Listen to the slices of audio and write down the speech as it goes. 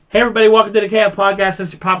Hey everybody, welcome to the KF Podcast.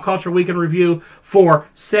 This is Pop Culture Weekend Review for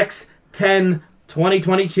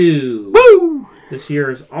 6/10/2022. Woo! This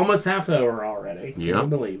year is almost half over already. Yep. Can you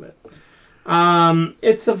believe it?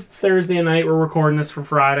 It's a Thursday night. We're recording this for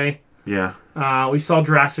Friday. Yeah. We saw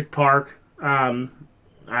Jurassic Park. I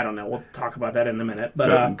don't know. We'll talk about that in a minute.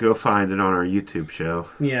 But Go find it on our YouTube show.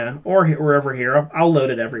 yeah, or wherever here. I'll load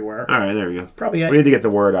it everywhere. All right, there we go. Probably. We need to get the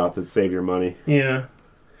word out to save your money. Yeah.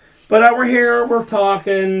 But we're here, we're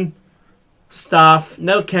talking stuff.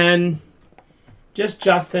 No Ken. Just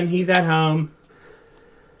Justin. He's at home.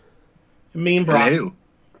 And me and Brock. Hello.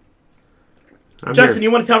 Justin, you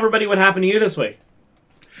want to tell everybody what happened to you this week?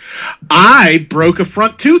 I broke a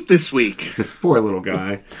front tooth this week. Poor little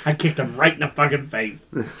guy. I kicked him right in the fucking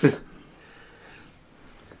face.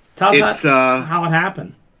 Tell us how it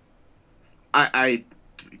happened. I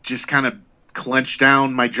just kind of clenched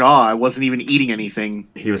down my jaw. I wasn't even eating anything.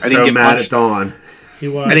 He was so mad at Dawn. He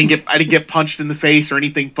was. I didn't get punched in the face or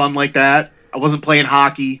anything fun like that. I wasn't playing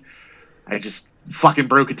hockey. I just fucking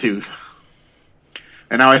broke a tooth.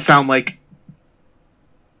 And now I sound like,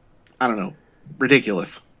 I don't know,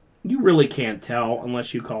 ridiculous. You really can't tell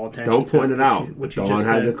unless you call attention. Don't point it out. What you Dawn just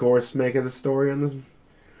had did. the course making the story on this.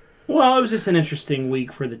 Well, it was just an interesting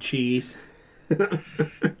week for the cheese.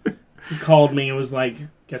 He called me and was like,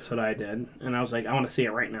 guess what I did? And I was like, I want to see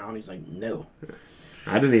it right now. And he's like, no.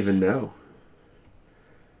 I didn't even know.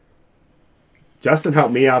 Justin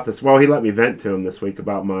helped me out this. Well, he let me vent to him this week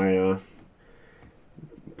about my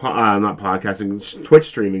not podcasting, Twitch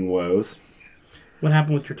streaming woes. What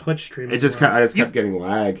happened with your Twitch stream? I just kept getting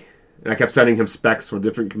lag, and I kept sending him specs for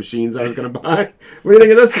different machines I was going to buy. What do you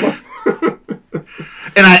think of this one?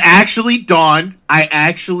 And I actually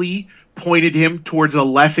pointed him towards a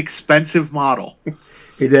less expensive model.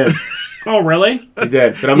 He did. Oh, really? He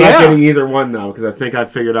did, but I'm not getting either one now because I think I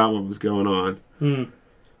figured out what was going on.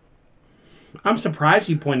 I'm surprised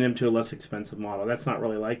you pointed him to a less expensive model. That's not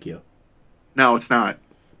really like you. No, it's not.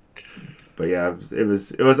 But yeah, it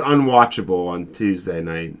was unwatchable on Tuesday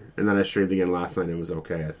night, and then I streamed again last night. It was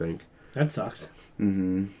okay, I think. That sucks.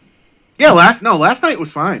 Mm-hmm. Yeah, last night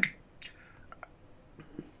was fine.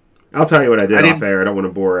 I'll tell you what I did off air. I don't want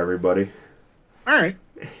to bore everybody. All right.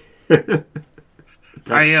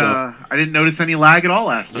 I didn't notice any lag at all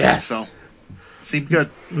last night. Yes. So seemed good.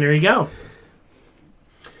 There you go.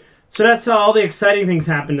 So that's all the exciting things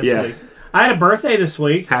happened this week. I had a birthday this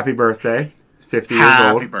week. Happy birthday. 50 years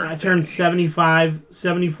Happy old. birthday. I turned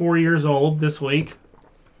 74 years old this week.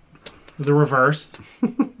 The reverse.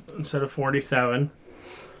 Instead of 47.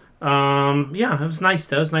 Yeah, it was nice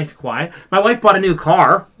though. It was nice and quiet. My wife bought a new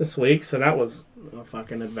car this week, so that was a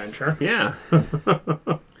fucking adventure. Yeah.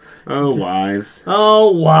 Oh, wives.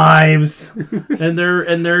 Oh, wives. and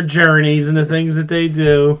their journeys and the things that they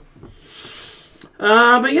do.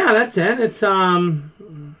 But yeah, that's it. It's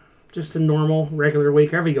just a normal, regular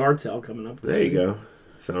week. I have a yard sale coming up this week. There you go.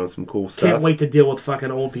 Sounds some cool stuff. Can't wait to deal with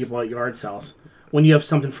fucking old people at yard sales. When you have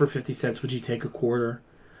something for 50 cents, would you take a quarter?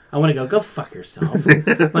 I want to go fuck yourself.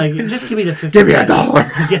 Like, just give me the 50 Give me cents.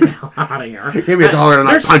 $1. Get the hell out of here. Give me $1 and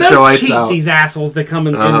I'll punch They're your so lights cheap, out. these assholes that come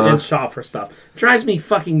in and shop for stuff. Drives me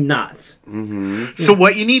fucking nuts. Mm-hmm. So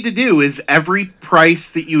what you need to do is every price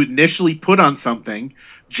that you initially put on something,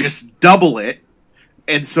 just double it.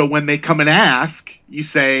 And so when they come and ask, you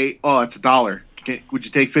say, oh, it's $1. Would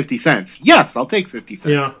you take 50 cents? Yes, I'll take 50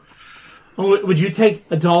 cents. Yeah. Oh, would you take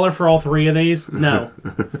 $1 for all three of these? No.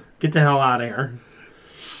 Get the hell out of here.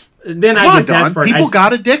 Then I get desperate. People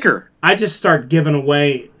got a dicker. I just start giving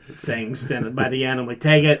away things. Then by the end, I'm like,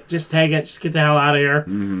 take it. Just get the hell out of here.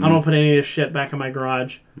 Mm-hmm. I don't put any of this shit back in my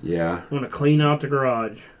garage. Yeah. I'm going to clean out the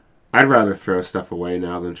garage. I'd rather throw stuff away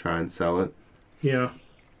now than try and sell it. Yeah.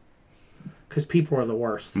 Because people are the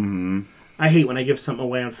worst. Mm-hmm. I hate when I give something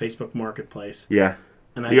away on Facebook Marketplace. Yeah.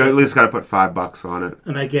 And You at least got to put $5 on it.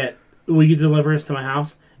 And I get, will you deliver this to my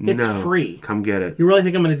house? It's No, free. Come get it. You really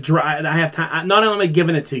think I'm going to drive? I have time. Not only am I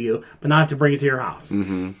giving it to you, but now I have to bring it to your house.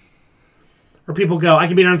 Mm-hmm. Or people go, I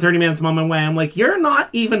can be there in 30 minutes. I'm on my way. I'm like, you're not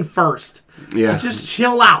even first. Yeah. So just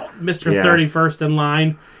chill out, Mr. Yeah. 31st in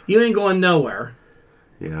line. You ain't going nowhere.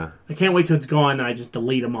 Yeah. I can't wait till it's gone and I just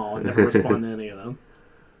delete them all and never respond to any of them.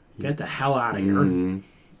 Get the hell out of here. Mm-hmm.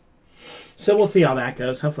 So we'll see how that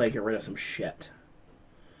goes. Hopefully I get rid of some shit.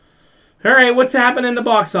 All right, what's happening in the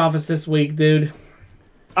box office this week, dude?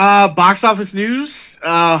 Box office news,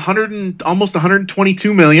 almost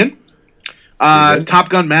 122 million. Top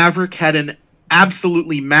Gun Maverick had an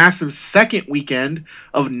absolutely massive second weekend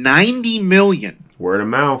of 90 million. Word of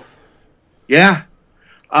mouth. Yeah.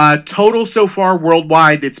 Total so far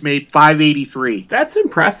worldwide, it's made 583. That's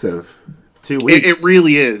impressive. 2 weeks. It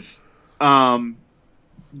really is.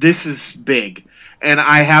 this is big, and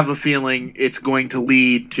I have a feeling it's going to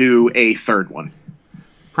lead to a third one.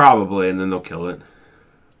 Probably, and then they'll kill it.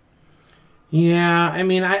 Yeah, I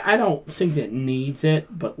mean, I don't think it needs it,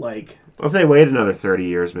 but like... Well, if they wait another 30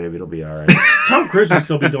 years, maybe it'll be all right. Tom Cruise will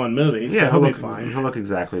still be doing movies, so he'll be fine. He'll look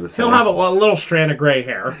exactly the same. He'll have a little strand of gray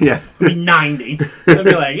hair. Yeah. He'll be 90. He'll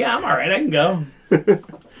be like, yeah, I'm all right, I can go.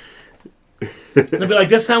 They'll be like,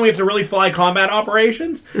 this time we have to really fly combat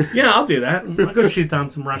operations? Yeah, I'll do that. I'll go shoot down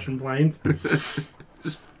some Russian planes.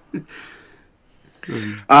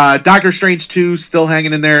 Doctor Strange 2 still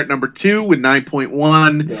hanging in there at number 2 with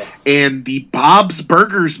 9.1. Yeah. And the Bob's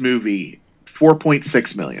Burgers movie,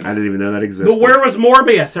 4.6 million. I didn't even know that existed. But where was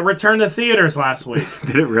Morbius? It returned to theaters last week.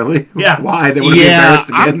 Did it really? Yeah. Why? They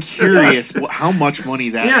I'm curious how much money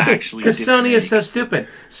that actually did. Because Sony is so stupid.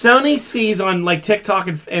 Sony sees on like TikTok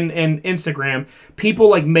and Instagram,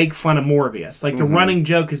 people like make fun of Morbius. Like the running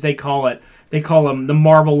joke is they call him the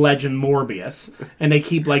Marvel Legend Morbius. And they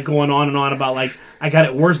keep like going on and on about like, I got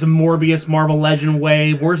it, where's the Morbius Marvel Legend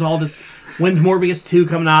wave? Where's all this... When's Morbius 2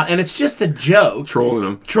 coming out? And it's just a joke.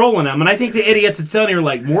 Trolling them. And I think the idiots at Sony are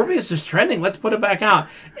like, Morbius is trending. Let's put it back out.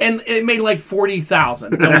 And it made like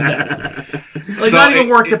 40,000. That was it. Like, so not even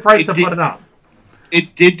worth the price to put it out.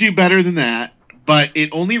 It did do better than that, but it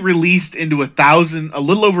only released into a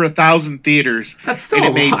little over 1,000 theaters. That's still a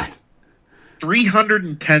lot. Made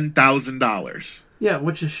 $310,000. Yeah,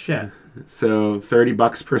 which is shit. So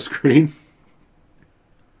 $30 per screen.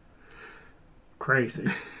 Crazy.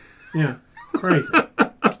 Yeah, crazy.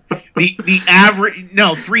 The average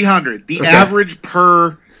 300. The average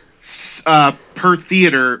per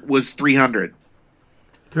theater was 300.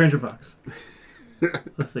 $300.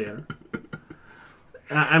 The theater.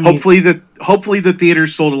 I mean, hopefully the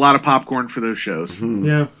theaters sold a lot of popcorn for those shows. Mm-hmm.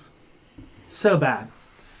 Yeah. So bad.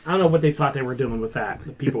 I don't know what they thought they were doing with that.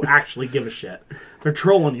 The people actually give a shit. They're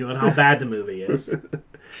trolling you on how bad the movie is.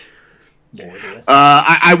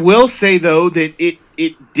 I will say though that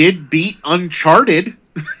it did beat Uncharted.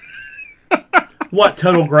 What,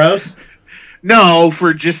 total gross? No,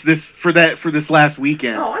 for this last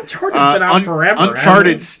weekend. Oh, Uncharted's been out forever.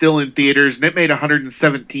 Uncharted's still in theaters, and it made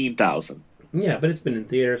 117,000. Yeah, but it's been in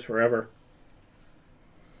theaters forever.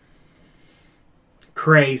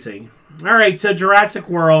 Crazy. All right, so Jurassic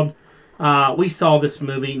World. We saw this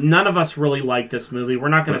movie. None of us really liked this movie. We're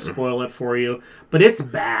not going to spoil it for you, but it's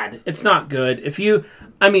bad. It's not good.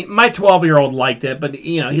 My 12-year-old liked it, but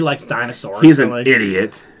he likes dinosaurs. He's an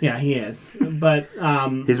idiot. Yeah, he is. But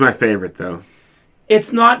he's my favorite, though.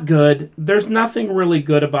 It's not good. There's nothing really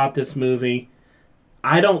good about this movie.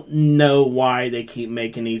 I don't know why they keep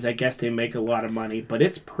making these. I guess they make a lot of money, but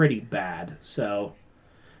it's pretty bad. So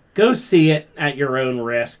go see it at your own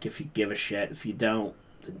risk if you give a shit. If you don't,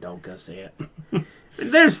 then don't go see it.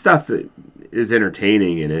 There's stuff that is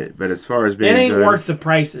entertaining in it, but as far as being it ain't good, worth the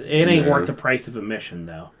price. It ain't worth the price of admission,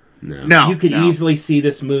 though. No. You could easily see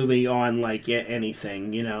this movie on like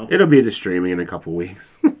anything, It'll be the streaming in a couple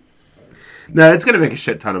weeks. No, it's gonna make a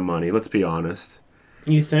shit ton of money. Let's be honest.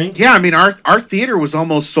 You think? Yeah, I mean our theater was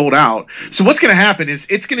almost sold out. So what's gonna happen is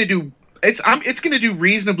it's gonna do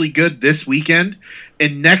reasonably good this weekend,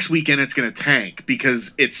 and next weekend it's gonna tank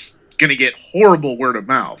because it's gonna get horrible word of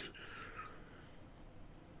mouth.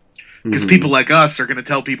 Because people like us are gonna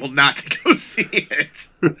tell people not to go see it.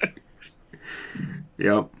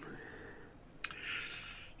 Yep.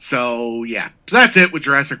 So yeah, so that's it with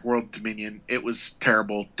Jurassic World Dominion. It was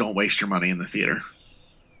terrible. Don't waste your money in the theater.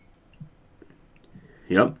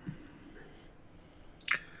 Yep.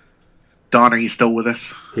 Don, are you still with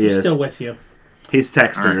us? I'm still with you. He's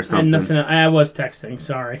texting or something. I was texting.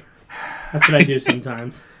 Sorry. That's what I do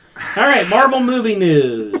sometimes. All right, Marvel movie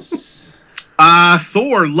news.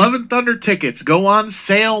 Thor: Love and Thunder tickets go on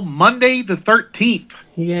sale Monday the 13th.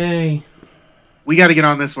 Yay. We got to get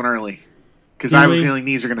on this one early. Because I have a feeling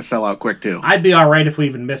these are going to sell out quick, too. I'd be all right if we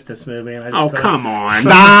even missed this movie. And I just come on.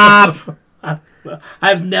 Stop! I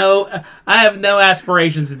have no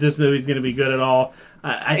aspirations that this movie's going to be good at all.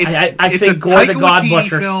 I think Gore the God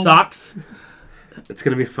Butcher sucks. It's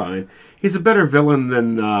going to be fine. He's a better villain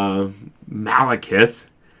than Malekith.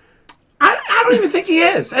 I don't even think he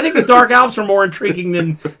is. I think the Dark Elves are more intriguing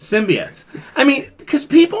than symbiotes. I mean, because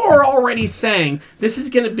people are already saying this is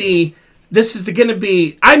going to be...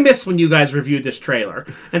 I missed when you guys reviewed this trailer.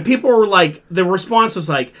 And people were like, the response was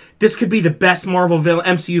like, this could be the best Marvel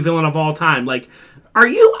MCU villain of all time. Like, are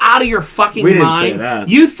you out of your fucking mind? Didn't say that.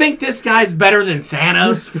 You think this guy's better than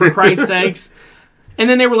Thanos, for Christ's sakes? And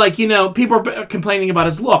then they were like, people are complaining about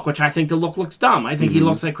his look, which I think the look looks dumb. I think he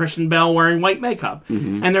looks like Christian Bale wearing white makeup.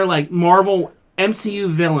 And they're like, Marvel MCU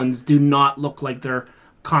villains do not look like their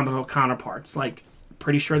comic book counterparts. Like,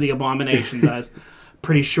 Pretty sure the Abomination does.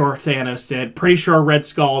 Pretty sure Thanos did. Pretty sure Red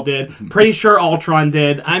Skull did. Pretty sure Ultron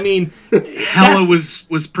did. I mean, Hela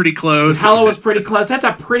was pretty close. Hela was pretty close. That's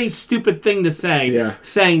a pretty stupid thing to say. Yeah.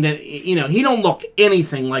 Saying that, you know, he don't look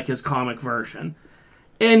anything like his comic version.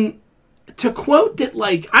 And to quote it,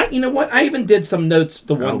 like, you know what? I even did some notes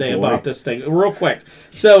the one day about this thing, real quick.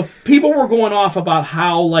 So people were going off about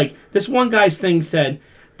how, like, this one guy's thing said,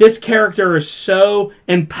 this character is so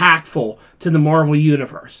impactful to the Marvel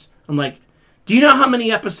Universe. I'm like, do you know how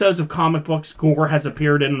many episodes of comic books Gore has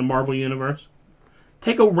appeared in the Marvel Universe?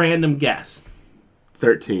 Take a random guess.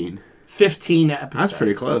 13. 15 episodes. That's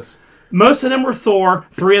pretty close. Most of them were Thor.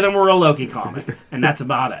 3 of them were a Loki comic. And that's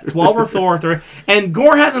about it. 12 were Thor. 3. And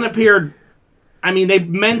Gore hasn't appeared... I mean, they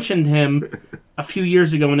mentioned him a few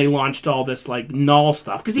years ago when they launched all this, like, Null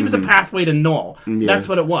stuff. Because he was a pathway to Null. Yeah. That's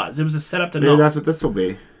what it was. It was a setup to Maybe Null. that's what this will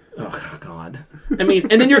be. Oh, God. I mean,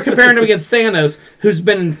 and then you're comparing him against Thanos, who's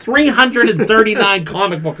been in 339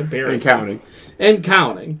 comic book appearances. And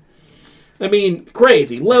counting. I mean,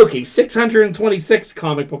 crazy. Loki, 626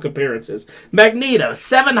 comic book appearances. Magneto,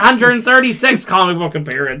 736 comic book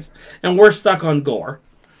appearances. And we're stuck on Gore,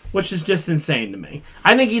 which is just insane to me.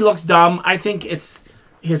 I think he looks dumb. I think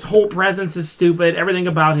his whole presence is stupid. Everything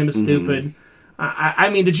about him is stupid. I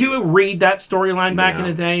mean, did you read that storyline back in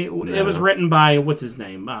the day? No. It was written by, what's his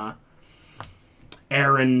name?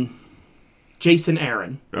 Jason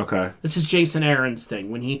Aaron. Okay. This is Jason Aaron's thing.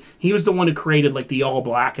 When he was the one who created, like, the All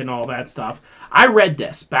Black and all that stuff. I read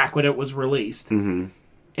this back when it was released. Mm-hmm.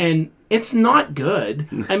 And it's not good.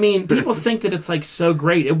 I mean, people think that it's, like, so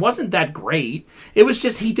great. It wasn't that great. It was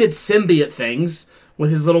just he did symbiote things with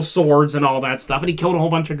his little swords and all that stuff, and he killed a whole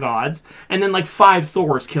bunch of gods, and then, like, 5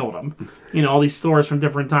 Thors killed him. You know, all these Thors from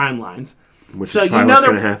different timelines. Which so is probably what's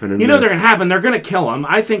going to happen in this. You know they're going to happen. They're going to kill him.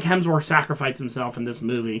 I think Hemsworth sacrificed himself in this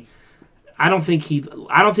movie. I don't think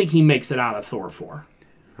he makes it out of Thor 4.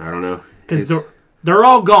 I don't know. Because they're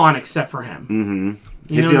all gone except for him.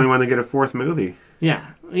 Mm-hmm. He's the only one to get a 4th movie.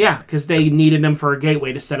 Yeah, because they needed him for a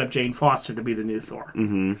gateway to set up Jane Foster to be the new Thor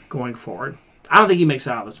going forward. I don't think he makes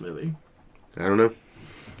it out of this movie. I don't know.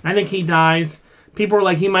 I think he dies. People are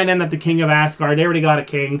like, he might end up the king of Asgard. They already got a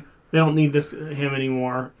king. They don't need him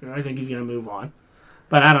anymore. I think he's going to move on.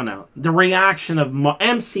 But I don't know. The reaction of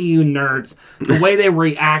MCU nerds, the way they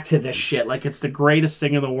react to this shit, like it's the greatest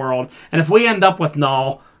thing in the world. And if we end up with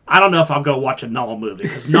Null, I don't know if I'll go watch a Null movie,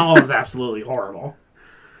 because Null is absolutely horrible.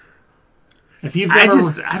 If you've never...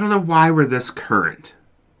 I don't know why we're this current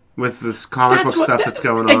with this comic book stuff that's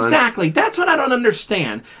going on. Exactly. That's what I don't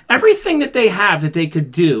understand. Everything that they have that they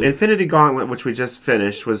could do... Infinity Gauntlet, which we just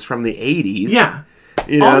finished, was from the 80s. Yeah.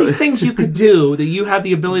 You know, all these things you could do that you have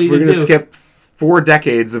the ability to do. We're going to skip 4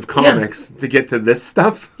 decades of comics to get to this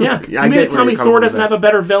stuff? Yeah. You mean to tell me Thor doesn't have a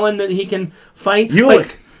better villain that he can fight?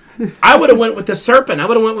 I would have went with the Serpent. I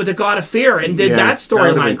would have went with the God of Fear and did that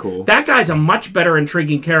storyline. Cool. That guy's a much better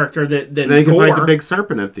intriguing character than then you can Gore. fight the big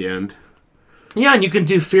serpent at the end. Yeah, and you can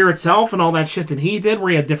do Fear itself and all that shit that he did,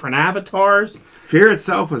 where he had different avatars. Fear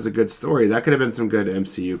itself was a good story. That could have been some good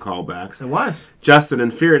MCU callbacks. It was. Justin,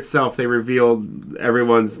 in Fear itself, they revealed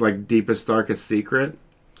everyone's like deepest, darkest secret.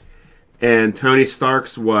 And Tony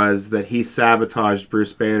Stark's was that he sabotaged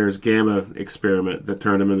Bruce Banner's gamma experiment that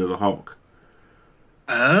turned him into the Hulk.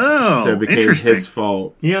 Oh, so it became his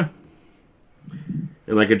fault. Yeah.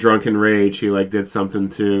 In like a drunken rage, he like did something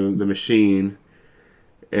to the machine,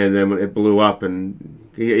 and then it blew up, and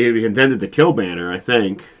he intended to kill Banner, I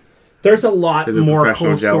think. There's a lot more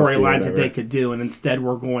cool storylines that they could do, and instead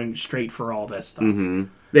we're going straight for all this stuff. Mm-hmm.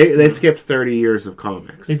 They skipped 30 years of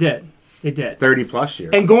comics. They did. They did. 30 plus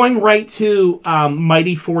years. And going right to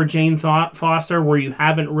Mighty for Jane Foster, where you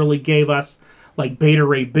haven't really gave us like Beta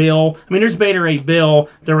Ray Bill. I mean, there's Beta Ray Bill.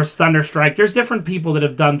 There was Thunderstrike. There's different people that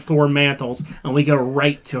have done Thor mantles, and we go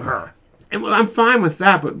right to her. And I'm fine with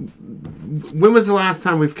that, but when was the last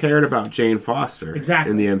time we've cared about Jane Foster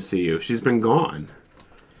in the MCU? She's been gone.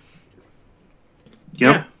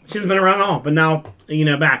 Yep. Yeah, she's been around all, but now,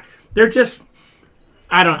 back. They're just...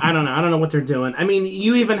 I don't know. I don't know what they're doing. I mean,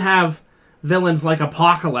 you even have villains like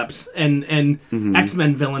Apocalypse and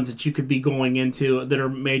X-Men villains that you could be going into that are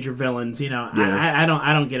major villains. I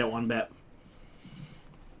don't get it one bit.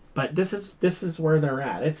 But this is where they're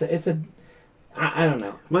at. I don't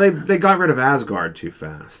know. Well, they got rid of Asgard too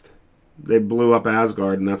fast. They blew up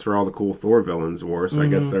Asgard, and that's where all the cool Thor villains were. So I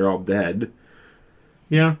guess they're all dead.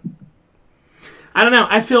 Yeah. I don't know.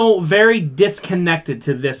 I feel very disconnected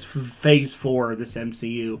to this Phase 4 of this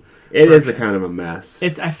MCU. It is a kind of a mess.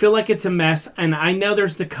 I feel like it's a mess, and I know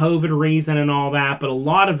there's the COVID reason and all that, but a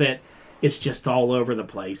lot of it it's just all over the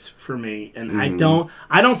place for me. And I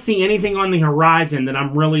don't see anything on the horizon that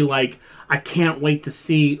I'm really like, I can't wait to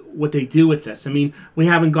see what they do with this. I mean, we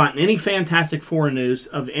haven't gotten any Fantastic Four news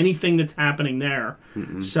of anything that's happening there.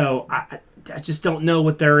 So I just don't know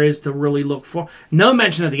what there is to really look for. No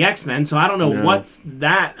mention of the X-Men, so I don't know what's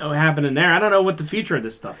that happening there. I don't know what the future of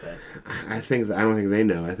this stuff is. I don't think they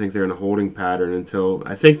know. I think they're in a holding pattern until...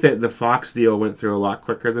 I think that the Fox deal went through a lot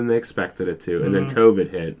quicker than they expected it to, and then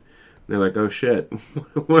COVID hit. They're like, oh shit,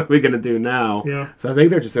 what are we going to do now? Yeah. So I think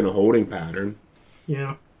they're just in a holding pattern.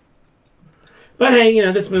 Yeah. But hey,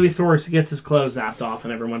 this movie Thor gets his clothes zapped off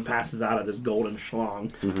and everyone passes out of this golden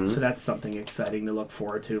schlong. So that's something exciting to look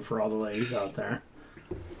forward to for all the ladies out there.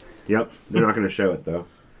 Yep. They're not going to show it, though.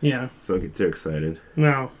 Yeah. So don't get too excited.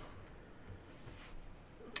 No.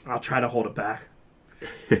 I'll try to hold it back.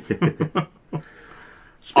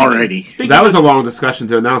 Alrighty. That was a long discussion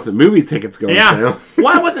to announce that movie tickets go on sale. Well,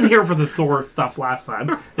 I wasn't here for the Thor stuff last time,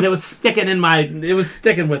 and it was sticking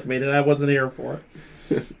with me that I wasn't here for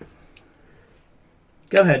it.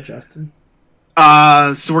 Go ahead, Justin.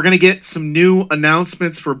 So we're going to get some new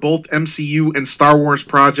announcements for both MCU and Star Wars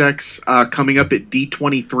projects coming up at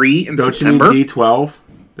D23 in September. Don't you mean D12?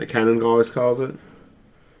 That Canon always calls it.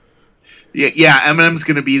 Yeah, Eminem's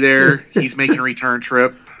going to be there. He's making a return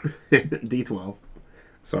trip. D12.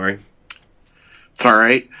 Sorry. It's all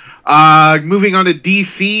right. Moving on to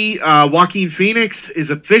DC, Joaquin Phoenix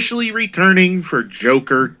is officially returning for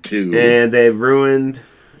Joker 2. And they've ruined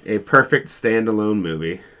a perfect standalone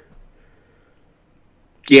movie.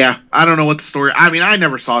 Yeah, I don't know what the story... I mean, I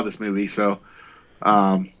never saw this movie, so...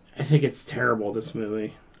 I think it's terrible, this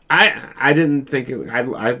movie. I didn't think it... I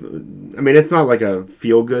mean, it's not like a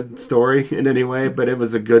feel-good story in any way, but it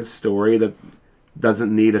was a good story that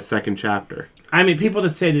doesn't need a second chapter. I mean, people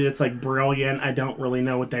that say that it's, like, brilliant, I don't really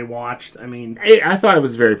know what they watched. I mean... I thought it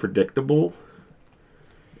was very predictable.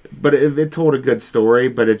 But it told a good story,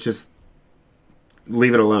 but it just...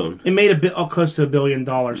 Leave it alone. It made close to $1 billion,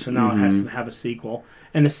 so now it has to have a sequel.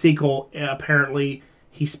 And the sequel, apparently,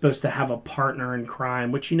 he's supposed to have a partner in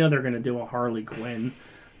crime, which they're going to do a Harley Quinn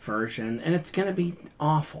version, and it's going to be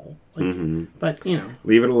awful. But,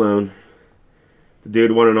 Leave it alone. The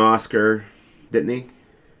dude won an Oscar, didn't he?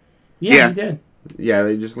 Yeah, he did. Yeah,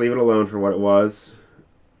 they just leave it alone for what it was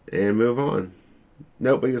and move on.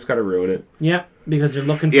 Nope, we just got to ruin it. Yeah, because they're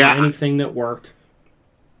looking for anything that worked.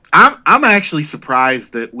 I'm actually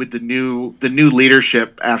surprised that with the new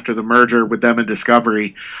leadership after the merger with them and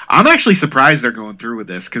Discovery, I'm actually surprised they're going through with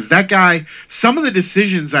this, because that guy, some of the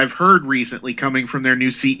decisions I've heard recently coming from their new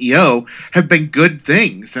CEO have been good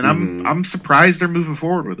things, and I'm surprised they're moving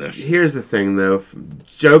forward with this. Here's the thing, though.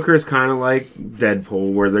 Joker's kind of like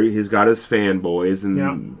Deadpool, where he's got his fanboys,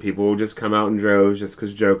 and people will just come out in droves just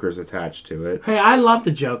because Joker's attached to it. Hey, I love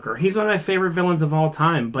the Joker. He's one of my favorite villains of all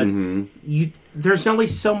time, but there's only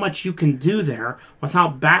so much you can do there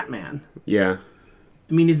without Batman. Yeah.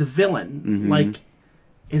 I mean, he's a villain. Like,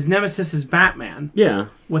 his nemesis is Batman. Yeah.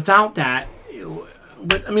 Without that,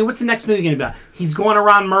 what's the next movie going to be about? He's going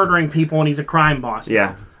around murdering people and he's a crime boss.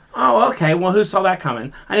 Yeah. Oh, okay. Well, who saw that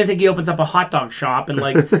coming? I didn't think he opens up a hot dog shop and,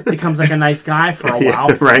 becomes, a nice guy for a while.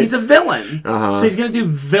 Right. He's a villain. So he's going to do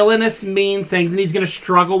villainous, mean things, and he's going to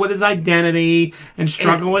struggle with his identity and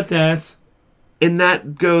struggle with this. And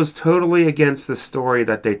that goes totally against the story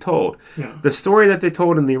that they told. Yeah. The story that they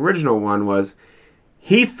told in the original one was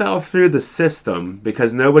he fell through the system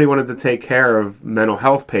because nobody wanted to take care of mental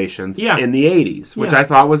health patients in the 80s, which I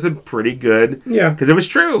thought was a pretty good... Yeah. Because it was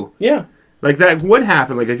true. Yeah. Like, that would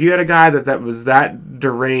happen. Like, if you had a guy that was that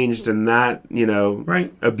deranged and that,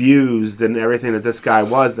 abused and everything that this guy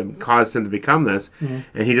was that caused him to become this,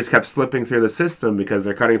 and he just kept slipping through the system because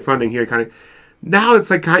they're cutting funding here, now it's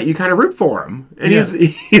like you kind of root for him, and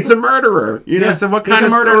he's a murderer. So what kind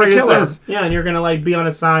of story is this? Yeah, and you're gonna be on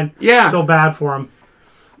his side. Yeah, feel bad for him.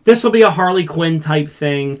 This will be a Harley Quinn type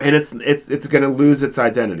thing, and it's gonna lose its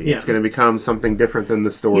identity. Yeah. It's gonna become something different than the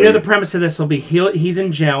story. The premise of this will be he's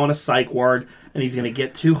in jail in a psych ward, and he's gonna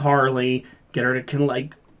get to Harley, get her to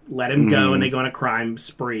let him go, and they go on a crime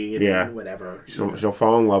spree. And whatever. She'll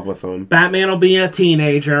fall in love with him. Batman will be a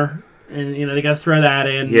teenager. And, they got to throw that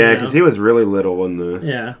in. Yeah, because he was really little in the...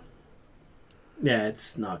 Yeah. Yeah,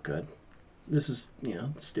 it's not good. This is,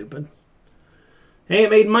 stupid. Hey, it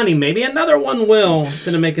made money. Maybe another one will,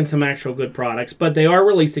 instead of making some actual good products. But they are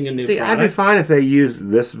releasing a new product. I'd be fine if they used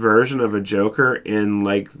this version of a Joker in,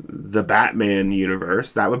 the Batman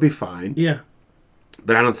universe. That would be fine. Yeah.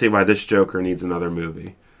 But I don't see why this Joker needs another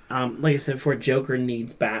movie. Like I said before, Joker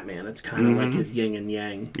needs Batman. It's kind of like his yin and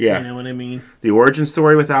yang. Yeah. You know what I mean? The origin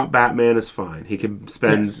story without Batman is fine. He can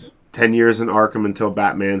spend 10 years in Arkham until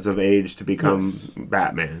Batman's of age to become Yes.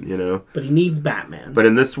 Batman, you know? But he needs Batman. But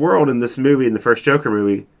in this world, in this movie, in the first Joker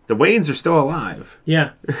movie, the Waynes are still alive.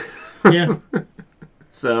 Yeah. Yeah.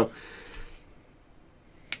 So,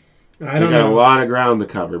 I don't got know. a lot of ground to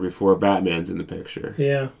cover before Batman's in the picture.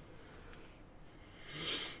 Yeah.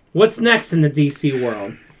 What's next in the DC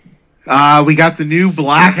world? We got the new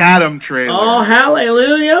Black Adam trailer. Oh,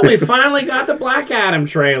 hallelujah. We finally got the Black Adam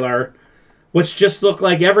trailer, which just looked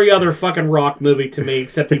like every other fucking Rock movie to me,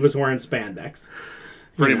 except he was wearing spandex.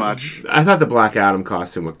 Pretty much. I thought the Black Adam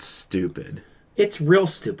costume looked stupid. It's real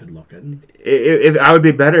stupid looking. I would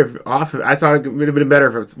be better off. I thought it would have been better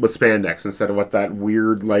if it was with spandex instead of what that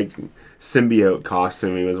weird, like, symbiote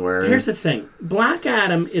costume he was wearing. Here's the thing. Black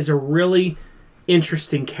Adam is a really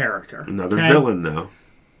interesting character. Another villain, though.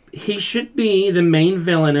 He should be the main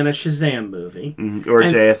villain in a Shazam movie. Or a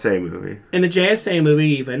JSA movie. In a JSA movie,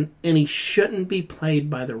 even. And he shouldn't be played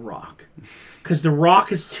by The Rock. Because The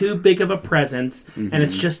Rock is too big of a presence, and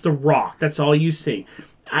it's just The Rock. That's all you see.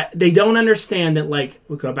 They don't understand that, like,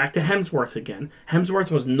 we'll go back to Hemsworth again.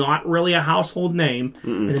 Hemsworth was not really a household name,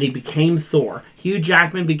 and then he became Thor. Hugh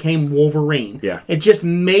Jackman became Wolverine. Yeah. It just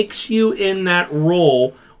makes you in that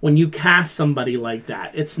role when you cast somebody like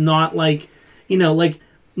that. It's not like, like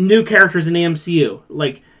new characters in the MCU.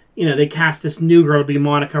 Like, they cast this new girl to be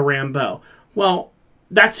Monica Rambeau. Well,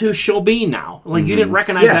 that's who she'll be now. Like, you didn't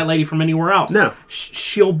recognize that lady from anywhere else. No.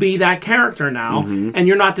 She'll be that character now, and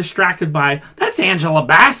you're not distracted by, that's Angela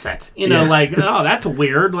Bassett. Like, oh, that's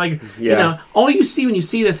weird. Like, all you see when you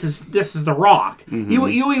see this is The Rock.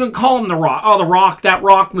 You even call him The Rock. Oh, The Rock, that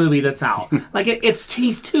Rock movie that's out. Like,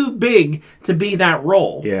 he's too big to be that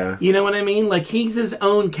role. Yeah. You know what I mean? Like, he's his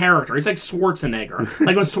own character. He's like Schwarzenegger.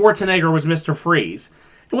 Like when Schwarzenegger was Mr. Freeze.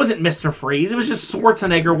 It wasn't Mr. Freeze. It was just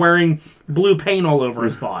Schwarzenegger wearing blue paint all over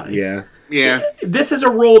his body. Yeah. Yeah. This is a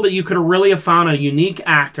role that you could have really have found a unique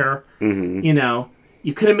actor.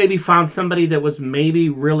 You could have maybe found somebody that was maybe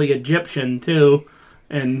really Egyptian, too,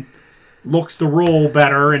 and looks the role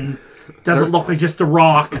better and doesn't look like just The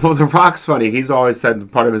Rock. Well, The Rock's funny. He's always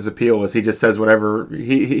said part of his appeal is he just says whatever,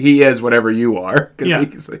 he is whatever you are. Yeah.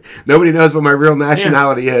 He's like, nobody knows what my real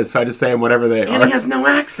nationality is, so I just say them whatever they are. And he has no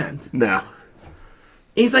accent. No.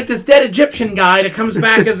 He's like this dead Egyptian guy that comes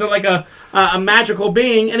back as a magical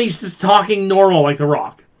being, and he's just talking normal like The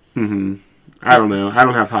Rock. I don't know. I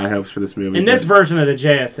don't have high hopes for this movie. And this version of the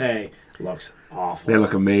JSA looks awful. They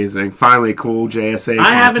look amazing. Finally, cool JSA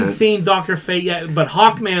I haven't content. seen Dr. Fate yet, but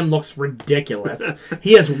Hawkman looks ridiculous.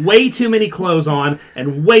 He has way too many clothes on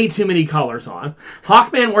and way too many colors on.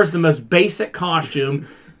 Hawkman wears the most basic costume,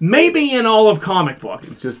 maybe in all of comic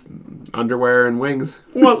books. Just underwear and wings.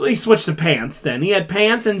 Well, he switched to pants then. He had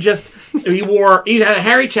pants and he had a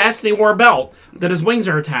hairy chest and he wore a belt that his wings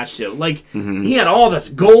are attached to. Like, he had all this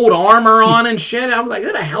gold armor on and shit. I was like,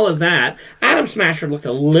 who the hell is that? Atom Smasher looked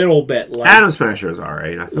a little bit like... Atom Smasher is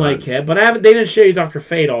alright, I thought. Like it, but they didn't show you Dr.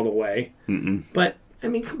 Fate all the way. But, I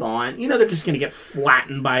mean, come on. They're just going to get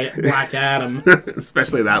flattened by Black Adam.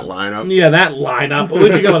 Especially that lineup. Yeah, that lineup.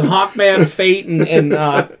 Would you go with Hawkman, Fate,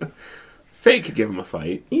 and Fate could give him a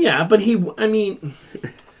fight. Yeah, but I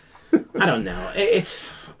don't know. It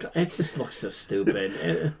just looks so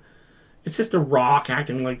stupid. It's just The Rock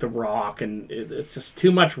acting like The Rock, and it's just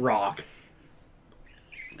too much Rock.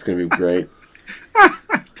 It's going to be great.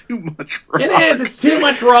 Too much Rock. It is. It's too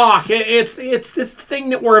much Rock. It's this thing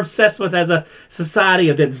that we're obsessed with as a society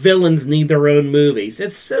of that villains need their own movies.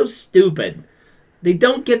 It's so stupid. They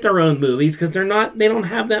don't get their own movies because they don't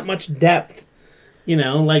have that much depth.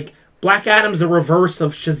 Like Black Adam's the reverse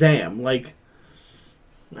of Shazam. Like,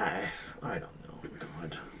 I don't know.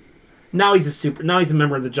 God. Now he's a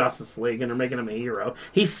member of the Justice League, and they're making him a hero.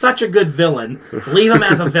 He's such a good villain. Leave him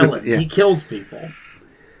as a villain. Yeah. He kills people.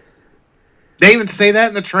 They even say that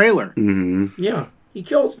in the trailer. Yeah, he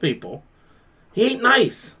kills people. He ain't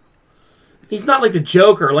nice. He's not like the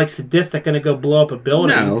Joker, like sadistic, going to go blow up a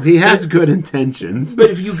building. No, he has good intentions. But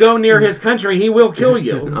if you go near his country, he will kill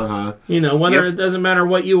you. Whether Yep. it doesn't matter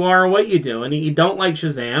what you are or what you do. And he don't like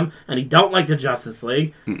Shazam, and he don't like the Justice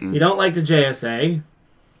League. He don't like the JSA.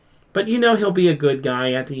 But he'll be a good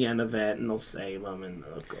guy at the end of it, and they'll save him. And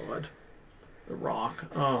oh god, The Rock.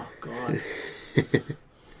 Oh god.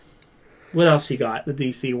 What else you got in the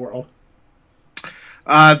DC world?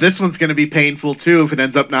 This one's going to be painful, too, if it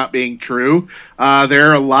ends up not being true. There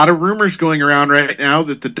are a lot of rumors going around right now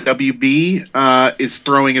that the WB is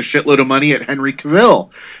throwing a shitload of money at Henry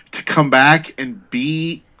Cavill to come back and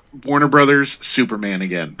be Warner Brothers Superman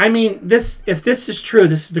again. I mean, if this is true,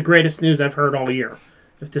 this is the greatest news I've heard all year.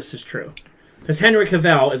 If this is true. Because Henry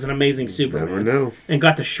Cavill is an amazing Superman. Never know. And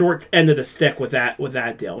got the short end of the stick with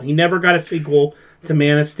that deal. He never got a sequel to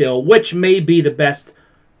Man of Steel, which may be the best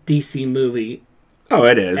DC movie Oh,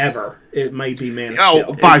 it is. ever. It might be Man of Oh,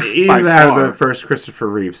 Steel. by Either that or far. the first Christopher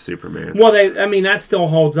Reeve Superman. Well, that still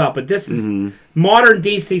holds up, but this is modern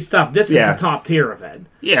DC stuff. This is the top tier of it.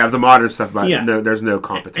 Yeah, the modern stuff, but Yeah. there's no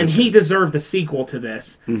competition. And he deserved a sequel to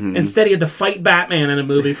this. Instead, he had to fight Batman in a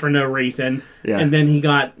movie for no reason. Yeah. And then he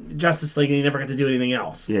got Justice League, and he never got to do anything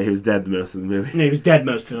else. Yeah, he was dead most of the movie. And he was dead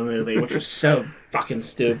most of the movie, which was so fucking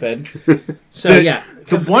stupid. So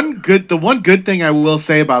The one good thing I will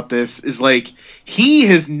say about this is, like, he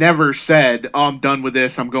has never said, "Oh, I'm done with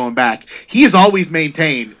this. I'm going back." He has always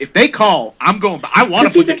maintained, if they call, I'm going back. I want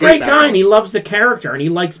to. Because he's a great guy, and he loves the character, and he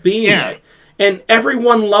likes being it. And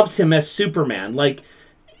everyone loves him as Superman. Like,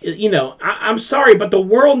 I'm sorry, but the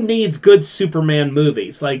world needs good Superman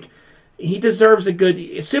movies. Like, he deserves a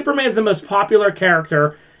good... Superman's the most popular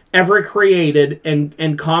character ever created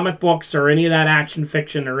in comic books or any of that action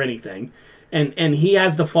fiction or anything. And he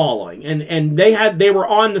has the following. And they were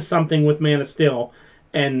on to something with Man of Steel,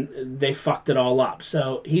 and they fucked it all up.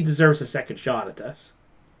 So he deserves a second shot at this.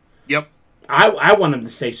 Yep. I want him to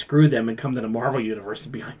say screw them and come to the Marvel Universe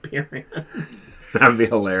and be Hyperion. That'd be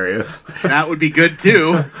hilarious. That would be good,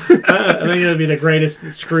 too. I think it would be the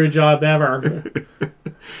greatest screw job ever.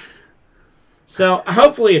 So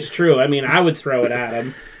hopefully it's true. I mean, I would throw it at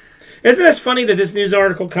him. Isn't it funny that this news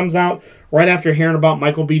article comes out right after hearing about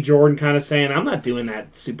Michael B. Jordan kind of saying, "I'm not doing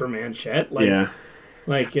that Superman shit." Like, yeah.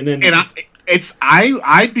 Like, and then And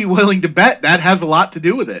I'd be willing to bet that has a lot to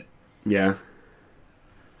do with it. Yeah.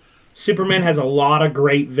 Superman has a lot of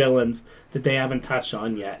great villains that they haven't touched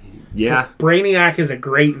on yet. Yeah. Brainiac is a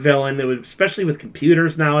great villain, that would, especially with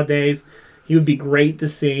computers nowadays. He would be great to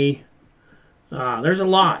see. There's a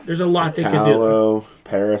lot. There's a lot they could do. Metallo,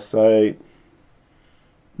 Parasite,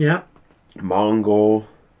 Yeah. Mongol.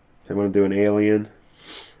 They want to do an alien.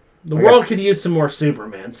 The I world guess- could use some more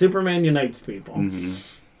Superman. Superman unites people. Mm-hmm.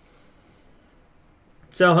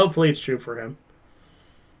 So hopefully it's true for him.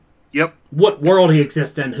 Yep. What world he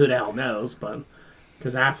exists in, who the hell knows? But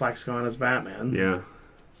because Affleck's gone as Batman. Yeah.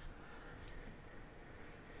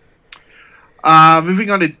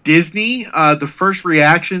 Moving on to Disney, the first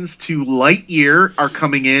reactions to Lightyear are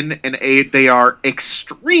coming in, and they are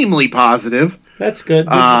extremely positive. That's good.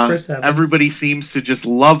 Good for Chris Evans. Everybody seems to just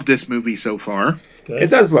love this movie so far. Good. It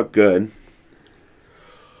does look good.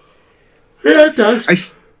 Yeah, it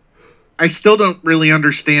does. I still don't really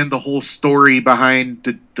understand the whole story behind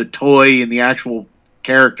the toy and the actual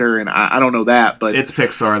character, and I don't know that, but It's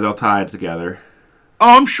Pixar. They'll tie it together.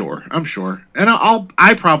 oh, I'm sure, and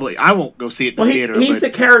I won't go see it in the Well, theater. he's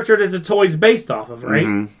but the character that the toy's based off of, right?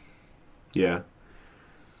 Mhm. Yeah.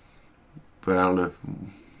 But I don't know.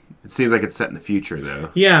 It seems like it's set in the future, though.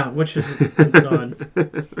 Yeah, which is it's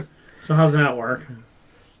odd. So how's that work?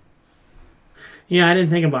 Yeah, I didn't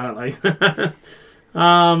think about it like that.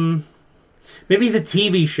 Maybe it's a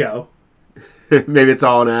TV show. Maybe it's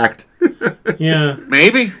all an act. Yeah,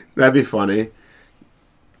 maybe. That'd be funny.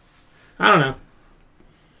 I don't know.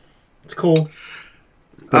 It's cool.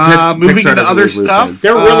 But Moving Pixar into doesn't other leave loose stuff. ends.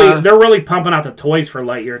 They're really pumping out the toys for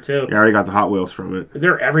Lightyear too. I already got the Hot Wheels from it.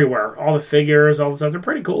 They're everywhere. All the figures, all the stuff. They're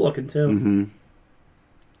pretty cool looking too. Mm-hmm.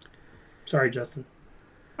 Sorry, Justin.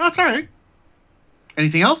 That's all right.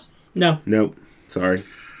 Anything else? No. Nope. Sorry.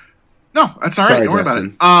 No, that's all right. Sorry, Don't worry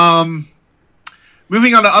Justin. about it.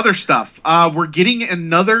 Moving on to other stuff. We're getting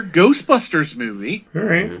another Ghostbusters movie. All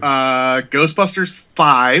right. Ghostbusters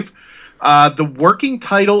 5. The working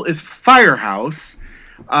title is Firehouse.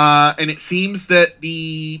 And it seems that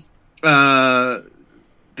the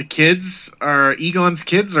kids are Egon's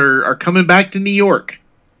kids are coming back to New York.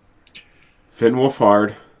 Finn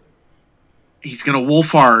Wolfhard. He's gonna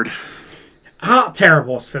wolf hard. How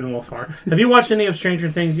terrible is Finn Wolfhard? Have you watched any of Stranger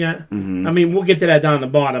Things yet? Mm-hmm. I mean, we'll get to that down the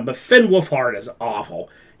bottom, but Finn Wolfhard is awful.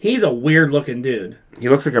 He's a weird-looking dude. He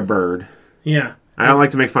looks like a bird. Yeah. I don't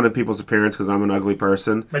like to make fun of people's appearance because I'm an ugly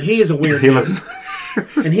person. But he is a weird He dude. looks.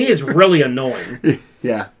 And he is really annoying.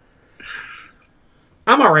 Yeah.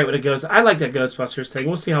 I'm alright with a ghost. I like that Ghostbusters thing.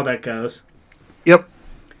 We'll see how that goes. Yep.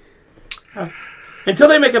 Until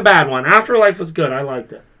they make a bad one. Afterlife was good. I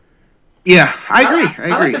liked it. Yeah, I agree. I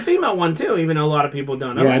like agree. the female one, too, even though a lot of people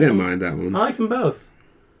don't. Yeah, I didn't them. mind that one. I like them both.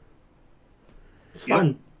 It's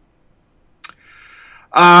fun.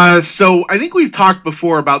 So I think we've talked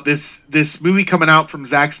before about this movie coming out from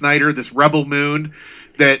Zack Snyder, this Rebel Moon,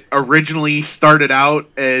 that originally started out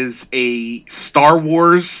as a Star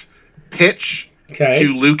Wars pitch Okay.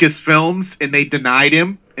 to Lucasfilms, and they denied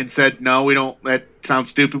him and said, "No, we don't. sounds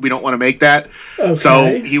stupid. We don't want to make that. Okay.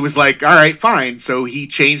 So he was like, all right, fine. So he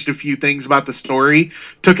changed a few things about the story,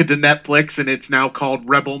 took it to Netflix, and it's now called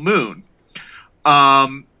Rebel Moon.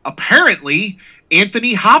 Apparently,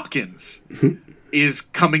 Anthony Hopkins is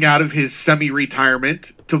coming out of his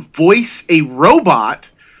semi-retirement to voice a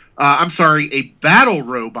robot. A battle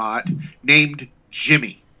robot named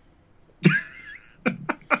Jimmy.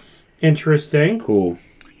 Interesting. Cool.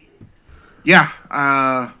 Yeah.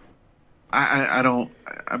 I don't.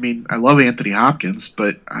 I mean, I love Anthony Hopkins,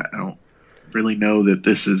 but I don't really know that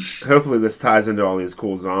this is. Hopefully, this ties into all these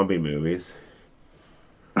cool zombie movies.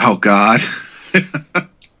 Oh God.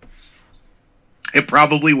 It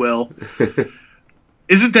probably will.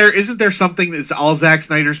 Isn't there something that's all Zack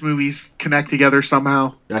Snyder's movies connect together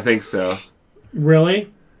somehow? I think so.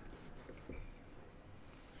 Really?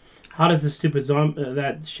 How does the stupid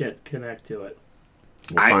that shit connect to it?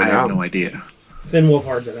 We'll I find have out. no idea. Finn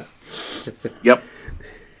Wolfhard did it. Yep.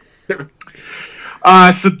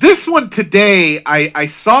 So this one today, I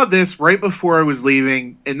saw this right before I was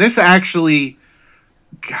leaving, and this actually,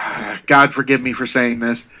 God forgive me for saying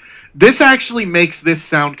this, this actually makes this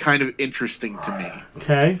sound kind of interesting to me.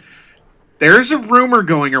 Okay. There's a rumor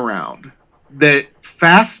going around that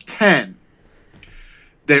Fast 10,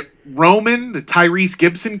 that Roman, the Tyrese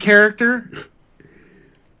Gibson character,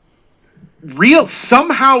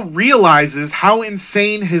 somehow realizes how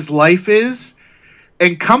insane his life is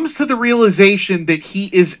and comes to the realization that he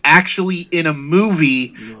is actually in a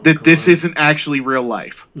movie, this isn't actually real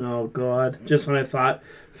life. Oh, God. Just when I thought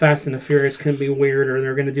Fast and the Furious couldn't be weird, or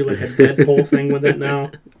they're going to do like a Deadpool thing with it now.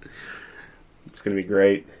 It's going to be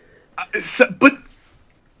great. But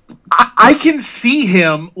I can see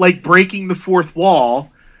him like breaking the fourth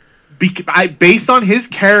wall based on his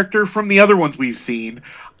character from the other ones we've seen.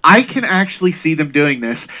 I can actually see them doing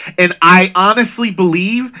this, and I honestly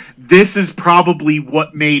believe this is probably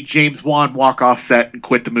what made James Wan walk off set and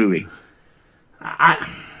quit the movie. I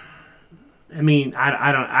mean,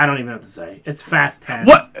 I don't even know what to say. It's Fast 10.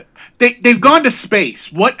 What they've gone to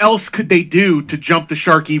space. What else could they do to jump the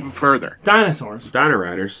shark even further? Dinosaurs, Dino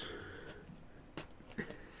Riders,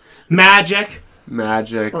 magic,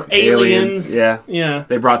 or aliens. Yeah.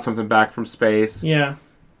 They brought something back from space. Yeah.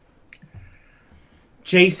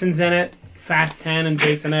 Jason's in it. Fast 10 and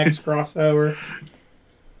Jason X crossover.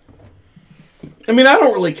 I mean, I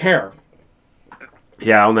don't really care.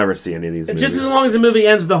 Yeah, I'll never see any of these movies. Just as long as the movie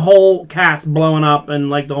ends, the whole cast blowing up, and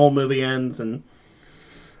like the whole movie ends, and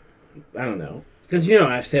I don't know. Because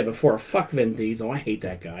I've said before, fuck Vin Diesel. I hate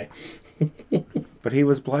that guy. But he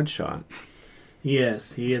was Bloodshot.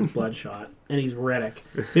 Yes, he is Bloodshot, and he's Riddick.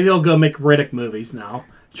 Maybe I'll go make Riddick movies now.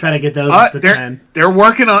 Try to get those up to 10. They're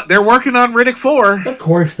working on Riddick 4. Of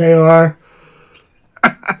course they are.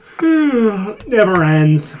 Never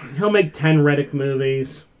ends. He'll make 10 Riddick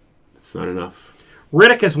movies. It's not enough.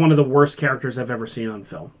 Riddick is one of the worst characters I've ever seen on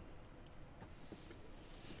film.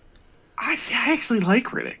 I actually like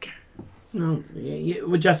Riddick. No,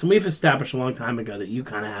 Justin, we've established a long time ago that you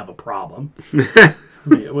kind of have a problem. I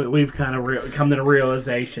mean, we've kind of come to the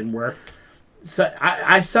realization where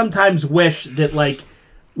I sometimes wish that, like,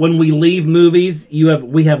 when we leave movies,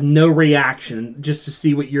 we have no reaction just to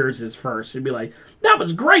see what yours is first. It'd be like, that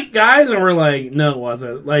was great, guys. And we're like, no, it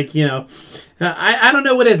wasn't. Like, I don't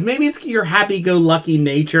know what it is. Maybe it's your happy-go-lucky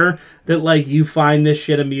nature that, like, you find this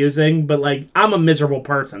shit amusing. But, like, I'm a miserable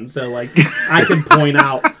person. So, like, I can point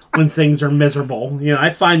out when things are miserable.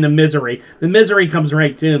 I find the misery. The misery comes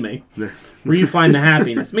right to me. Where you find the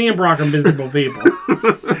happiness. Me and Brock are miserable people.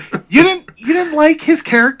 You didn't like his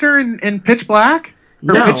character in Pitch Black?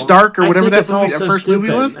 Or no, Pitch Dark, or whatever that first stupid.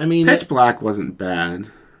 movie was? I mean, Pitch Black wasn't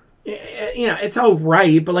bad. It's all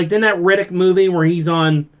right, but like then that Riddick movie where he's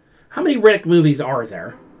on. How many Riddick movies are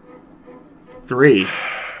there? 3.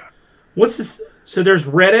 What's this? So there's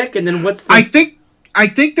Riddick, and then what's the? I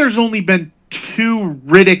think there's only been 2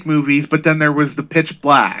 Riddick movies, but then there was the Pitch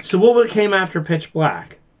Black. So what came after Pitch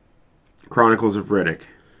Black? Chronicles of Riddick.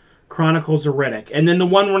 Chronicles of Riddick, and then the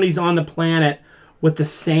one when he's on the planet with the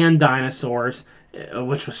sand dinosaurs,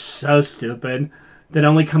 which was so stupid, that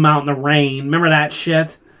only come out in the rain. Remember that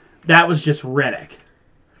shit? That was just Riddick.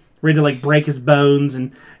 Where he had to, like, break his bones,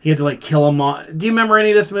 and he had to, like, kill him all. Do you remember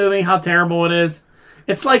any of this movie? How terrible it is?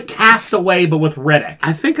 It's like Castaway, but with Riddick.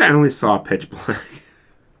 I think I only saw Pitch Black.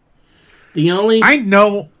 I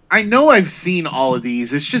know I've seen all of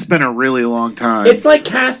these. It's just been a really long time. It's like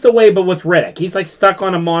Castaway, but with Riddick. He's, like, stuck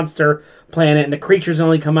on a monster planet, and the creatures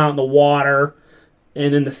only come out in the water,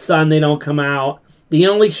 and in the sun they don't come out. The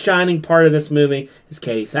only shining part of this movie is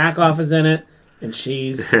Katie Sackhoff is in it, and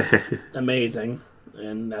she's amazing.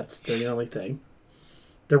 And that's the only thing.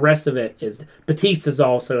 The rest of it is... Batista's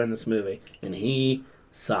also in this movie, and he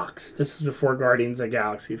sucks. This is before Guardians of the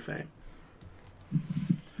Galaxy fame.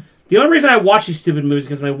 The only reason I watch these stupid movies is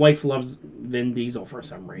because my wife loves Vin Diesel for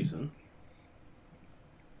some reason.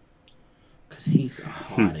 Because he's a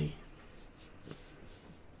hottie.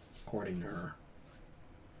 According to her.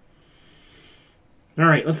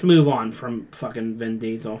 Alright, let's move on from fucking Vin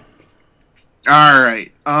Diesel.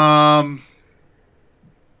 Alright.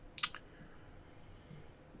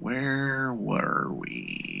 Where were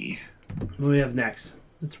we? What do we have next?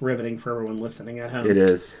 It's riveting for everyone listening at home. It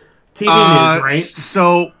is. TV news, right?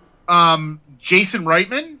 So, Jason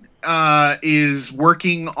Reitman is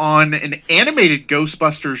working on an animated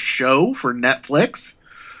Ghostbusters show for Netflix.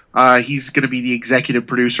 He's going to be the executive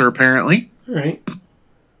producer, apparently. All right.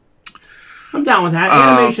 I'm down with that.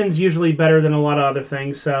 Animation's usually better than a lot of other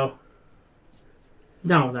things, so I'm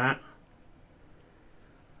down with that.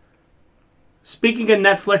 Speaking of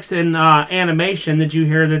Netflix and animation, did you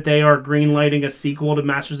hear that they are greenlighting a sequel to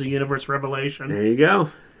Masters of the Universe Revelation? There you go.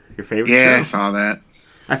 Your favorite show? Yeah, I saw that.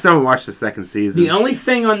 I still haven't watched the second season. The only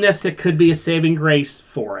thing on this that could be a saving grace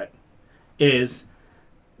for it is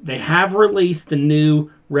they have released the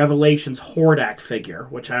new Revelations Hordak figure,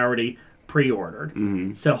 which I already pre-ordered.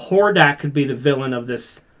 Mm-hmm. So Hordak could be the villain of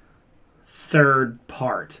this third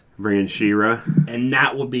part. Bringing She-Ra. And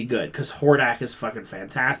that would be good, because Hordak is fucking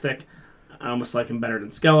fantastic. I almost like him better than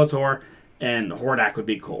Skeletor, and Hordak would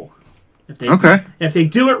be cool. If they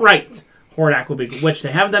do it right, Hordak will be cool. Which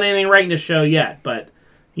they haven't done anything right in the show yet, but,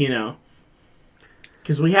 you know.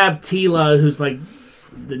 Because we have Tila, who's like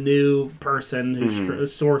the new person, who's a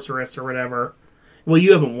sorceress or whatever. Well,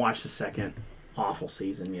 you haven't watched the second awful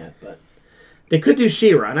season yet, but they could do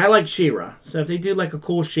She-Ra, and I like She-Ra. So if they do like a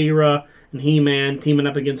cool She-Ra and He-Man teaming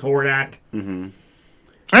up against Hordak. Mm-hmm.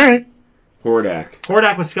 All right.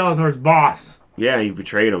 Hordak was Skeletor's boss. Yeah, he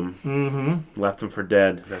betrayed him. Mm-hmm. Left him for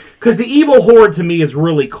dead. Because the evil horde to me is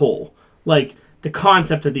really cool. Like, the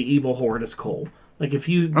concept of the evil horde is cool. Like, if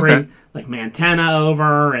you bring, like, Mantana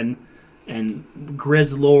over and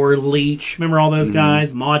Grizzlor, Leech, remember all those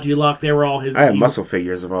guys? Modulok, they were all his... I have muscle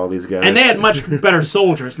figures of all these guys. And they had much better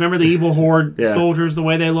soldiers. Remember the evil horde soldiers, the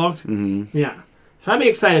way they looked? Mm-hmm. Yeah. So I'd be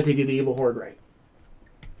excited to do the evil horde right.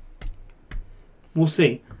 We'll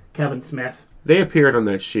see. Kevin Smith. They appeared on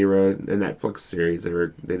that She-Ra Netflix series.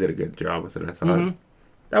 They did a good job with it, I thought. Mm-hmm.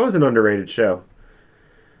 That was an underrated show.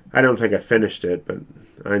 I don't think I finished it, but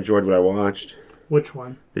I enjoyed what I watched. Which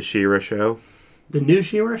one? The She-Ra show. The new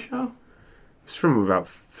She-Ra show? It's from about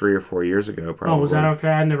 3 or 4 years ago, probably. Oh, was that okay?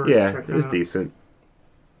 I never checked it that was out. decent.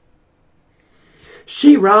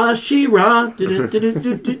 She-Ra. She had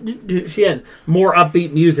more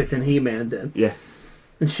upbeat music than He-Man did. Yeah.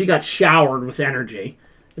 And she got showered with energy.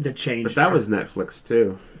 That changed. But that was Netflix,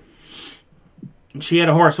 too. And she had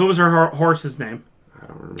a horse. What was her horse's name? I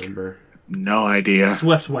don't remember. No idea.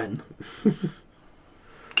 Swiftwind.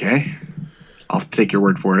 Okay. I'll take your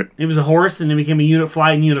word for it. It was a horse, and it became a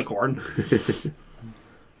flying unicorn.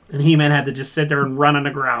 And He-Man had to just sit there and run on the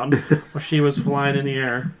ground while she was flying in the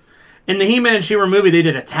air. In the He-Man and She-Ra movie, they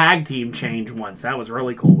did a tag team change once. That was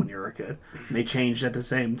really cool when you were a kid. And they changed at the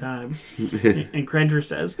same time. And Cringer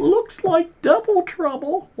says, "Looks like double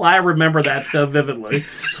trouble." Well, I remember that so vividly.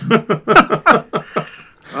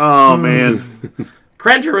 Oh, man.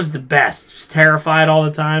 Cringer was the best. He was terrified all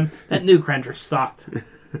the time. That new Cringer sucked.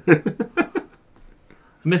 I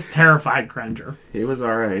miss terrified Cringer. He was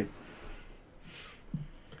alright.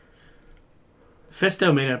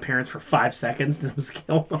 Fisto made an appearance for 5 seconds and was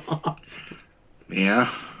killed off. Yeah.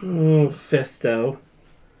 Oh, Fisto.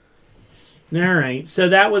 Alright, so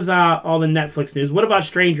that was all the Netflix news. What about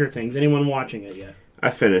Stranger Things? Anyone watching it yet?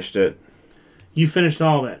 I finished it. You finished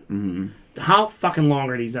all of it? Mm-hmm. How fucking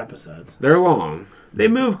long are these episodes? They're long. They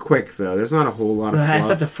move quick, though. There's not a whole lot of I fluff.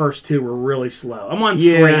 thought the first 2 were really slow. I'm on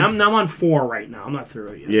 3. I'm on 4 right now. I'm not through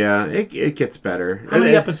it yet. Yeah, it gets better. How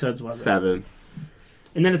many episodes was it? 7.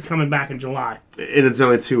 And then it's coming back in July. And it's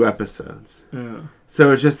only 2 episodes.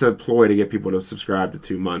 So it's just a ploy to get people to subscribe to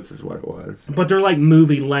 2 months is what it was. But they're like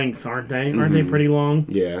movie length, aren't they? Aren't they pretty long?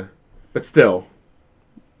 Yeah. But still,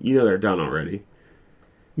 you know they're done already.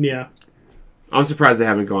 Yeah. I'm surprised they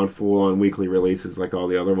haven't gone full on weekly releases like all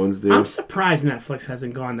the other ones do. I'm surprised Netflix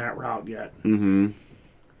hasn't gone that route yet. Mm-hmm.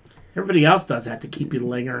 Everybody else does that to keep you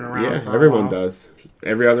lingering around. Yeah, for a everyone while. does.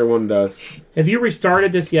 Every other one does. Have you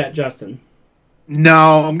restarted this yet, Justin?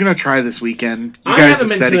 No, I'm going to try this weekend. You guys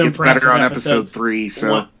have said it gets better on episode 3,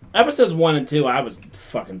 so... Episodes 1 and 2, I was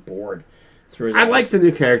fucking bored through that. I like the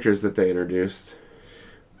new characters that they introduced.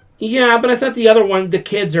 Yeah, but I thought the other one, the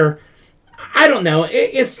kids are... I don't know.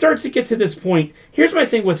 It starts to get to this point. Here's my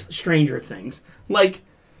thing with Stranger Things. Like,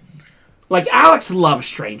 Like, Alex loves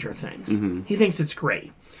Stranger Things. He thinks it's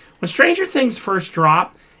great. When Stranger Things first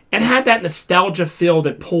dropped, it had that nostalgia feel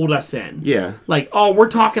that pulled us in. Yeah. Like, oh, we're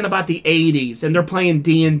talking about the 80s, and they're playing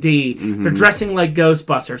D&D. They're dressing like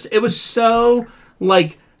Ghostbusters. It was so,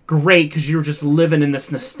 like, great because you were just living in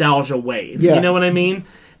this nostalgia wave. Yeah. You know what I mean?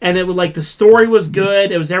 And it was, like, the story was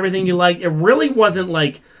good. It was everything you liked. It really wasn't,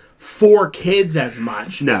 like, for kids as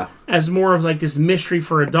much. No. As more of, like, this mystery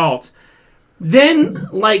for adults. Then,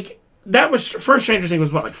 like, that was... First Stranger Things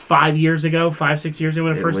was, what, like 5 years ago? 5-6 years ago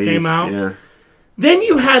when it first came out? Yeah. Then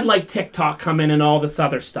you had, like, TikTok come in and all this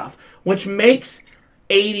other stuff, which makes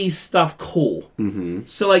 80s stuff cool.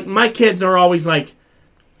 So, like, my kids are always like,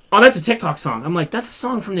 oh, that's a TikTok song. I'm like, that's a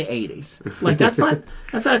song from the 80s. Like, that's not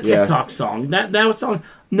a TikTok song. That was song.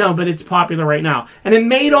 No, but it's popular right now. And it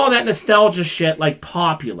made all that nostalgia shit, like,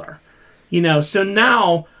 popular. You know, so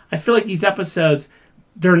now I feel like these episodes,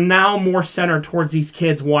 they're now more centered towards these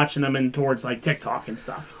kids watching them and towards, like, TikTok and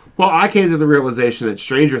stuff. Well, I came to the realization at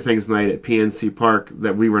Stranger Things night at PNC Park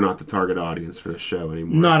that we were not the target audience for the show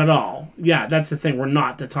anymore. Not at all. Yeah, that's the thing. We're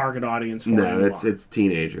not the target audience for it anymore. No, it's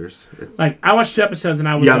teenagers. It's like, I watched 2 episodes and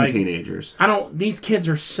I was young like... teenagers. These kids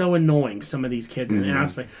are so annoying, some of these kids. And I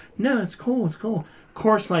was like, no, it's cool, it's cool. Of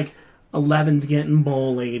course, like, 11's getting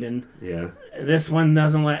bullied and... Yeah. This one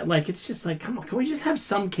doesn't like... It's just like, come on, can we just have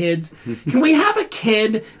some kids? Can we have a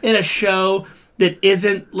kid in a show... that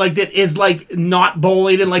isn't, like, that is, like, not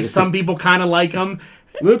bullied and, like, some people kind of like him.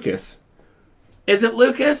 Lucas. Is it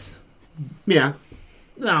Lucas? Yeah.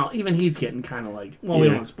 No, even he's getting kind of like, well, we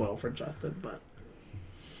don't want to spoil for Justin, but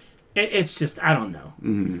it's just, I don't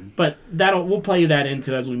know. But we'll play that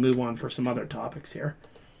into as we move on for some other topics here.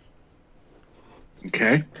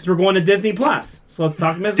 Okay. Because we're going to Disney Plus. So let's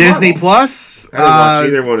talk Ms. Disney Marvel. Plus. I haven't watched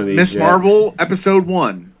either one of these Miss yet. Marvel, episode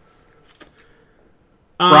 1.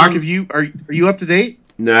 Brock, are you up to date?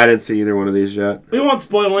 No, I didn't see either one of these yet. We won't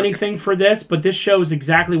spoil anything for this, but this show is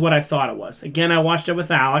exactly what I thought it was. Again, I watched it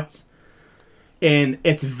with Alex, and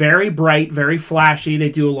it's very bright, very flashy.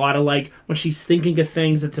 They do a lot of, like, when she's thinking of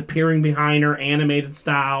things, it's appearing behind her, animated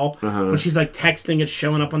style. When she's, like, texting, it's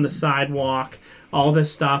showing up on the sidewalk, all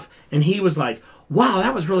this stuff. And he was like, wow,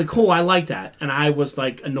 that was really cool. I like that. And I was,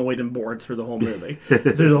 like, annoyed and bored through the whole movie,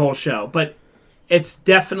 through the whole show. But it's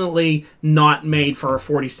definitely not made for a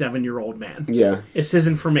 47-year-old man. Yeah. This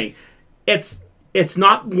isn't for me. It's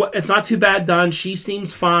not too bad done. She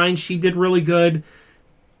seems fine. She did really good.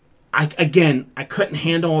 I couldn't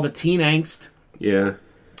handle all the teen angst. Yeah.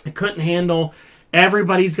 I couldn't handle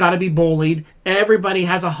everybody's got to be bullied. Everybody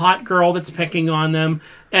has a hot girl that's picking on them.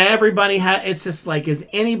 It's just like, is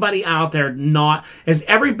anybody out there is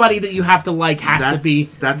everybody that you have to like has to be...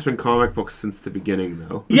 That's been comic books since the beginning,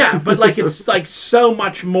 though. Yeah, but like it's like so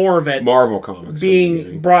much more of it Marvel comics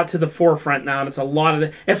being brought to the forefront now, and it's a lot of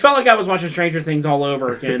it. It felt like I was watching Stranger Things all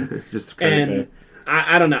over again. Just crazy. And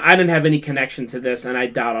I don't know. I didn't have any connection to this, and I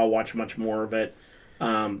doubt I'll watch much more of it.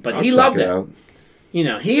 But he loved it. Out. You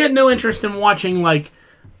know, he had no interest in watching, like,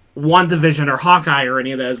 WandaVision or Hawkeye or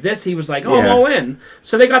any of those. This, he was like, I'm all in.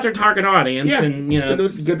 So they got their target audience, and, you know...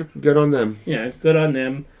 Good on them. Yeah, good on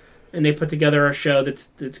them. And they put together a show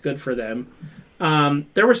that's good for them.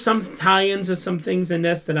 There were some tie-ins of some things in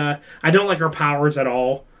this that I don't like her powers at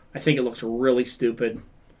all. I think it looks really stupid.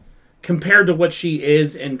 Compared to what she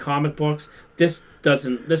is in comic books, this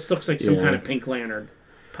looks like some kind of Pink Lantern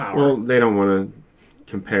power. Well, they don't want to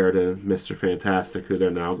compare to Mr. Fantastic, who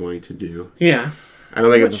they're now going to do. Yeah. I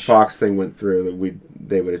don't think if the Fox thing went through, that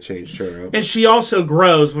they would have changed her up. And she also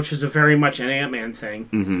grows, which is a very much an Ant-Man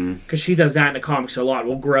thing. Because she does that in the comics a lot.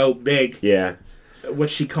 Will grow big. Yeah. What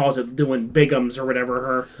she calls it, doing bigums or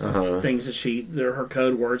whatever her things that they're her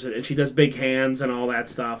code words. And she does big hands and all that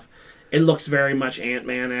stuff. It looks very much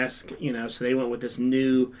Ant-Man-esque, you know, so they went with this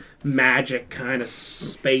new magic kind of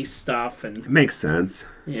space stuff. And it makes sense.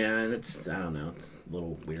 Yeah, and it's a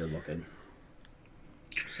little weird looking.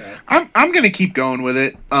 So I'm going to keep going with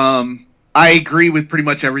it. I agree with pretty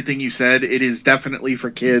much everything you said. It is definitely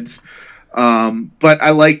for kids. But I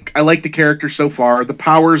like the character so far. The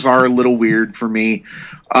powers are a little weird for me.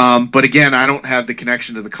 But again, I don't have the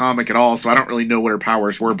connection to the comic at all, so I don't really know what her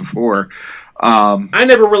powers were before. I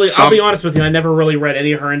never really, I'll be honest with you, I never really read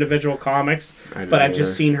any of her individual comics, but I've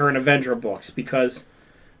just seen her in Avenger books, because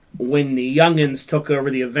when the youngins took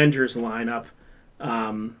over the Avengers lineup,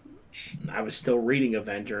 I was still reading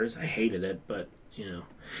Avengers. I hated it, but, you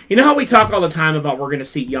know how we talk all the time about we're going to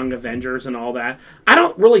see young Avengers and all that? I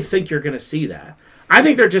don't really think you're going to see that. I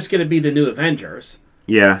think they're just going to be the new Avengers.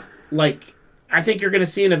 Yeah. Like, I think you're going to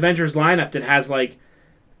see an Avengers lineup that has, like,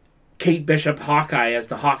 Kate Bishop Hawkeye as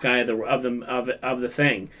the Hawkeye of the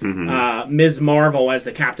thing. Ms. Marvel as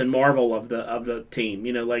the Captain Marvel of the team.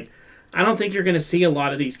 You know, like, I don't think you're going to see a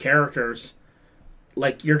lot of these characters.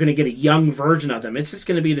 Like, you're going to get a young version of them. It's just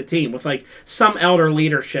going to be the team with, like, some elder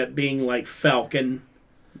leadership being, like, Falcon.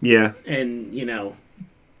 Yeah. And, you know,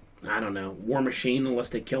 I don't know, War Machine, unless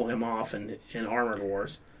they kill him off in Armored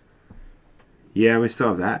Wars. Yeah, we still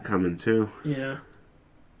have that coming, too. Yeah.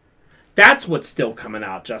 That's what's still coming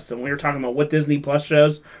out, Justin. We were talking about what Disney Plus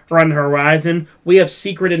shows are on the horizon. We have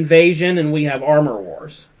Secret Invasion and we have Armor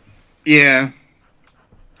Wars. Yeah.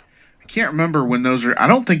 Can't remember when those are. I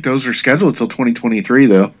don't think those are scheduled until 2023,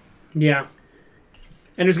 though. Yeah,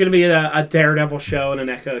 and there's going to be a Daredevil show and an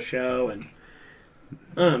Echo show, and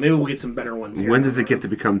maybe we'll get some better ones here. When does it get to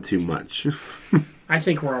become too much? I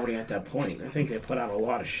think we're already at that point. I think they put out a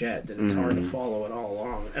lot of shit that it's hard to follow it all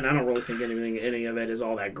along, and I don't really think any of it is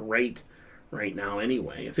all that great right now.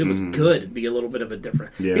 Anyway, if it was good, it'd be a little bit of a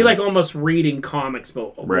different. Yeah. It'd be like almost reading comics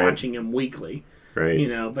but watching them weekly. Right. You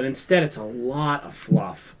know, but instead it's a lot of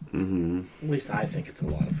fluff. Mm-hmm. At least I think it's a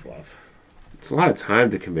lot of fluff. It's a lot of time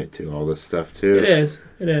to commit to all this stuff, too. It is.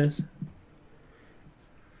 It is.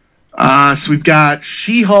 So we've got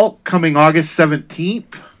She-Hulk coming August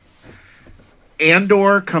 17th.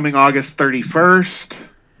 Andor coming August 31st.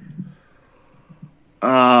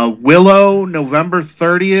 Willow, November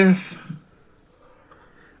 30th.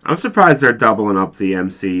 I'm surprised they're doubling up the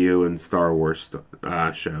MCU and Star Wars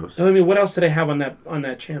shows. I mean, what else do they have on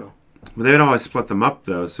that channel? Well, they'd always split them up,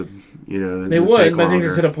 though, so, you know... They would, but I think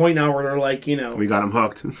they're to the point now where they're like, you know... We got them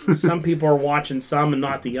hooked. some people are watching some and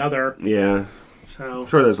not the other. Yeah. So... I'm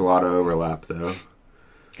sure there's a lot of overlap, though.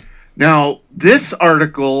 Now, this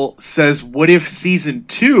article says, what if Season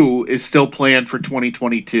 2 is still planned for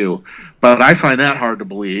 2022? But I find that hard to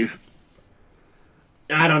believe.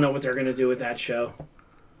 I don't know what they're going to do with that show.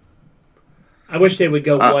 I wish they would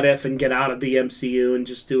go What If and get out of the MCU and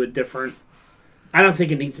just do a different... I don't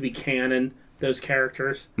think it needs to be canon, those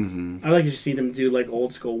characters. Mm-hmm. I'd like to see them do like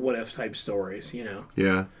old school What If type stories, you know?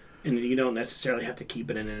 Yeah. And you don't necessarily have to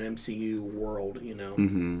keep it in an MCU world, you know?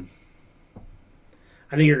 Mm-hmm.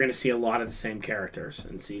 I think you're going to see a lot of the same characters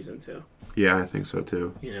in Season 2. Yeah, I think so,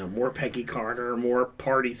 too. You know, more Peggy Carter, more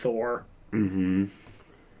Party Thor. Mm-hmm.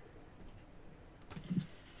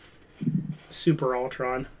 Super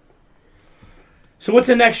Ultron. So what's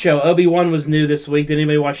the next show? Obi-Wan was new this week. Did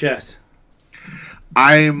anybody watch this?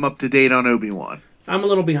 I'm up to date on Obi-Wan. I'm a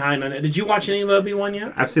little behind on it. Did you watch any of Obi-Wan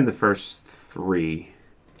yet? I've seen the first 3.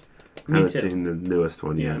 I haven't seen the newest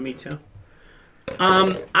one yet. Yeah, me too.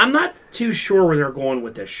 I'm not too sure where they're going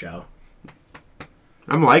with this show.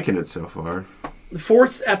 I'm liking it so far. The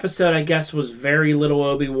 4th episode, I guess, was very little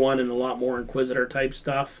Obi-Wan and a lot more Inquisitor type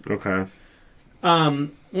stuff. Okay.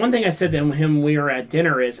 One thing I said to him when we were at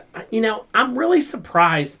dinner is, you know, I'm really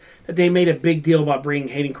surprised that they made a big deal about bringing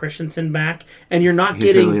Hayden Christensen back, and you're not He's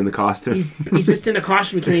getting... only in the costume. He's just in a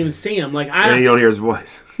costume. You can't even see him. Like and you don't hear his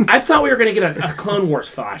voice. I thought we were going to get a Clone Wars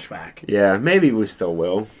flashback. Yeah, maybe we still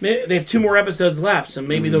will. They have 2 more episodes left, so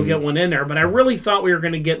maybe they'll get one in there. But I really thought we were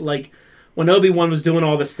going to get, like, when Obi-Wan was doing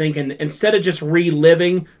all this thinking, instead of just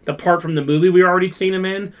reliving the part from the movie we already seen him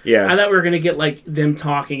in, yeah. I thought we were going to get, like, them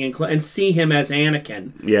talking and see him as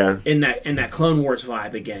Anakin. Yeah. In that Clone Wars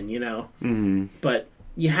vibe again, you know? Mm-hmm. But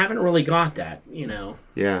you haven't really got that, you know?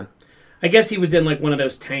 Yeah. I guess he was in, like, one of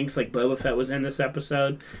those tanks like Boba Fett was in this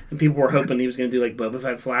episode, and people were hoping he was going to do, like, Boba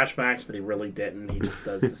Fett flashbacks, but he really didn't. He just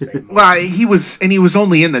does the same one. Well, he was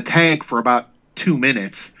only in the tank for about 2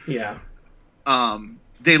 minutes. Yeah.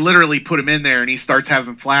 They literally put him in there, and he starts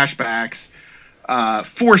having flashbacks,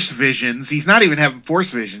 force visions. He's not even having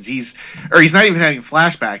force visions. He's not even having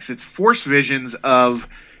flashbacks. It's force visions of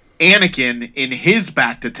Anakin in his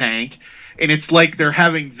back to tank, and it's like they're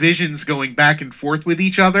having visions going back and forth with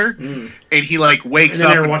each other. And he like wakes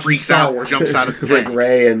up and freaks out, and jumps out of the tank. Like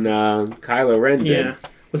Rey and Kylo Ren did. Yeah.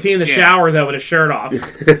 Was he in the shower, though, with his shirt off?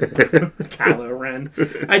 Kylo Ren.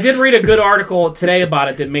 I did read a good article today about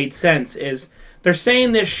it that made sense. They're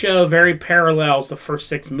saying this show very parallels the first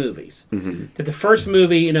 6 movies. Mm-hmm. That the first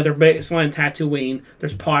movie, you know, they're based on Tatooine.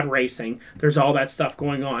 There's pod racing. There's all that stuff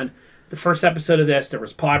going on. The first episode of this, there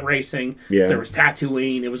was pod racing. Yeah. There was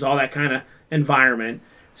Tatooine. It was all that kind of environment.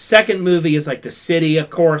 Second movie is like the city of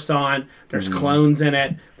Coruscant. There's clones in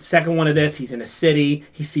it. The second one of this, he's in a city.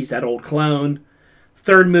 He sees that old clone.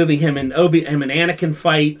 Third movie, him and Anakin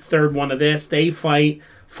fight. Third one of this, they fight.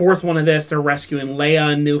 Fourth one of this, they're rescuing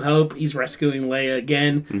Leia in New Hope. He's rescuing Leia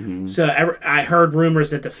again. Mm-hmm. So I heard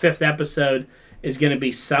rumors that the 5th episode is going to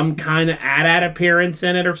be some kind of AT-AT appearance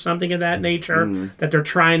in it or something of that nature. Mm-hmm. That they're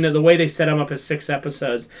trying to, the way they set them up as 6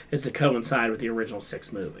 episodes is to coincide with the original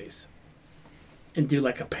 6 movies. and do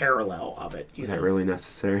like a parallel of it. Is that really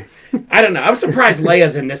necessary? I don't know. I'm surprised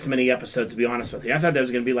Leia's in this many episodes, to be honest with you. I thought that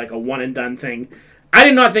was going to be like a one and done thing. I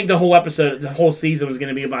did not think the whole season was going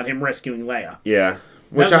to be about him rescuing Leia. Yeah.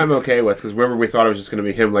 Which I'm okay with, because remember we thought it was just going to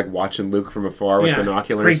be him like watching Luke from afar with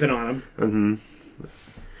binoculars. Creeping on him. Mm-hmm.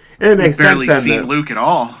 And it makes barely sense seen Luke at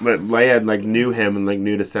all. But Leia like knew him and like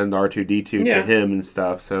knew to send R2-D2 to him and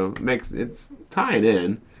stuff, so it's tying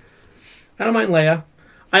in. I don't mind Leia.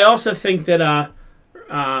 I also think that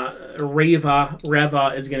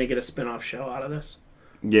Reva is going to get a spin-off show out of this.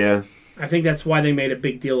 Yeah. I think that's why they made a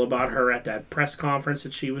big deal about her at that press conference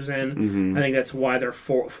that she was in. Mm-hmm. I think that's why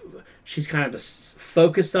she's kind of the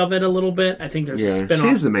focus of it a little bit. I think there's a spin-off.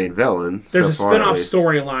 She's the main villain. There's a spin-off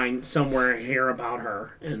storyline somewhere here about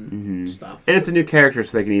her and stuff. And it's a new character,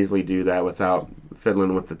 so they can easily do that without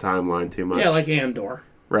fiddling with the timeline too much. Yeah, like Andor.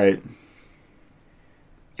 Right.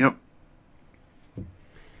 Yep.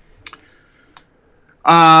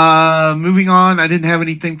 Moving on, I didn't have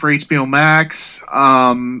anything for HBO Max.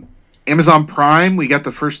 Amazon Prime, we got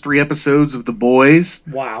the first 3 episodes of The Boys.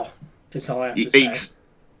 Wow. That's all I have to say.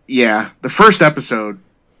 Yeah, the first episode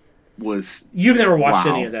was... You've never watched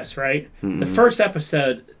any of this, right? Mm-hmm. The first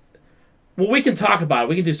episode... Well, we can talk about it.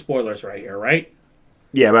 We can do spoilers right here, right?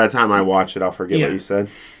 Yeah, by the time I watch it, I'll forget what you said.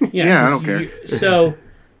 Yeah, I don't care. So,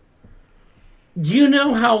 do you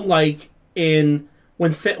know how, like, when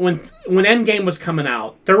Endgame was coming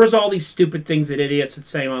out, there was all these stupid things that idiots would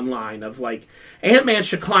say online of, like, Ant-Man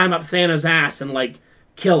should climb up Thanos' ass and, like,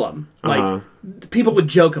 kill him. Like, people would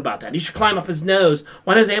joke about that. He should climb up his nose.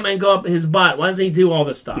 Why does Ant-Man go up his butt? Why doesn't he do all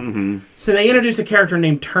this stuff? Mm-hmm. So they introduced a character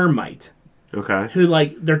named Termite. Okay. Who,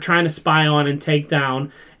 like, they're trying to spy on and take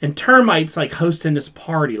down. And Termite's, like, hosting this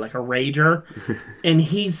party, like a rager. And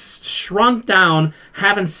he's shrunk down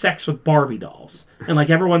having sex with Barbie dolls. And, like,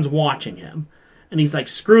 everyone's watching him. And he's, like,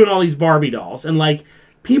 screwing all these Barbie dolls. And, like,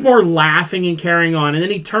 people are laughing and carrying on. And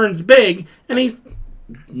then he turns big, and he's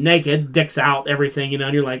naked, dicks out, everything,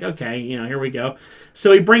 and you're like, okay, here we go.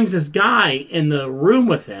 So he brings this guy in the room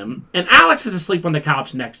with him, and Alex is asleep on the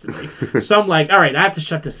couch next to me. So I'm like, all right, I have to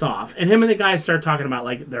shut this off. And him and the guy start talking about,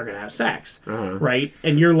 like, they're going to have sex, right?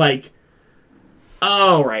 And you're like,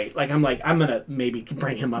 oh, right. Like, I'm going to maybe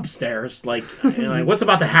bring him upstairs. Like, what's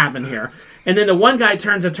about to happen here? And then the one guy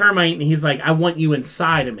turns a Termite, and he's like, I want you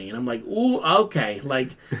inside of me. And I'm like, ooh, okay. Like,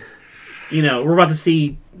 we're about to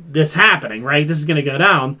see this happening, right? This is going to go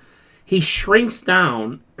down. He shrinks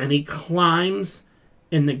down, and he climbs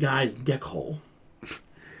in the guy's dick hole.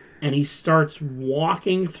 And he starts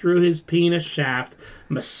walking through his penis shaft,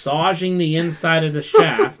 massaging the inside of the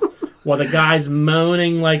shaft, while the guy's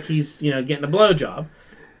moaning like he's, getting a blowjob.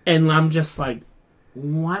 And I'm just like,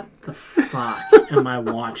 what the fuck am I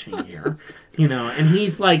watching here? And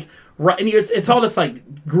he's like, right, and it's all this like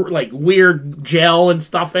weird gel and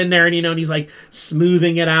stuff in there, and and he's like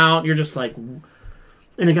smoothing it out. And you're just like, and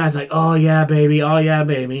the guy's like, oh yeah, baby,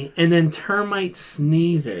 and then Termite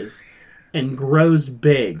sneezes and grows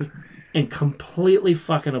big and completely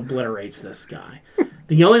fucking obliterates this guy.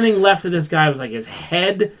 The only thing left of this guy was like his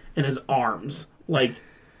head and his arms, like.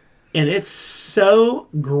 And it's so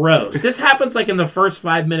gross. This happens like in the first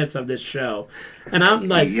 5 minutes of this show. And I'm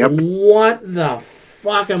like, What the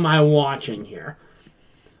fuck am I watching here?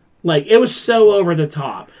 Like, it was so over the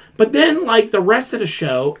top. But then, like, the rest of the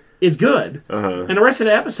show is good. And the rest of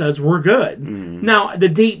the episodes were good. Now, the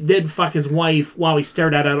Deep did fuck his wife while he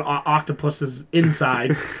stared at an octopus's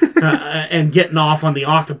insides and getting off on the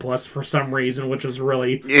octopus for some reason, which was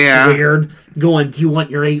really weird. Going, do you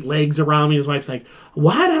want your 8 legs around me? His wife's like,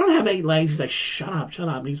 what? I don't have 8 legs. He's like, shut up.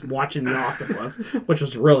 And he's watching the octopus, which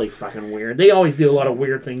was really fucking weird. They always do a lot of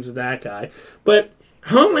weird things with that guy. But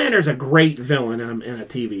Homelander's a great villain in a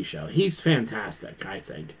TV show. He's fantastic, I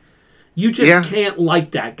think. You just can't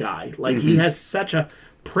like that guy. Like, he has such a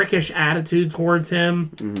prickish attitude towards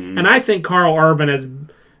him. And I think Carl Urban as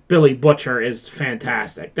Billy Butcher is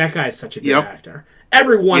fantastic. That guy is such a good actor.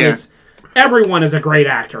 Everyone is a great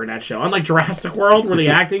actor in that show. Unlike Jurassic World, where the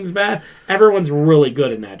acting's bad, everyone's really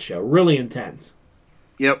good in that show. Really intense.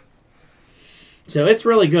 Yep. So it's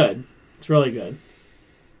really good. It's really good.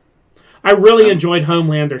 I really enjoyed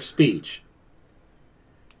Homelander's speech.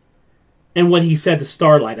 And what he said to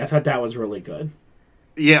Starlight, I thought that was really good.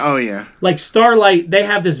 Yeah, oh yeah. Like, Starlight, they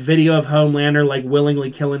have this video of Homelander, like,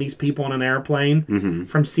 willingly killing these people on an airplane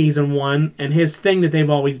from season 1. And his thing that they've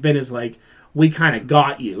always been is, like, we kind of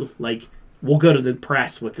got you. Like, we'll go to the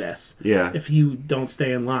press with this. Yeah. If you don't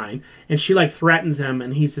stay in line. And she, like, threatens him,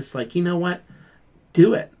 and he's just like, you know what?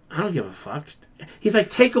 Do it. I don't give a fuck. He's like,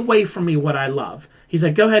 take away from me what I love. He's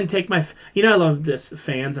like, go ahead and take my... I love this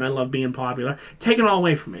fans, and I love being popular. Take it all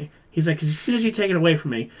away from me. He's like, 'cause as soon as you take it away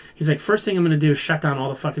from me, he's like, first thing I'm going to do is shut down all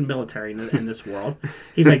the fucking military in this world.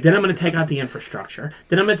 He's like, then I'm going to take out the infrastructure.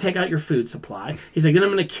 Then I'm going to take out your food supply. He's like, then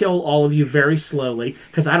I'm going to kill all of you very slowly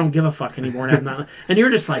because I don't give a fuck anymore. And you're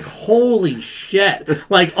just like, holy shit.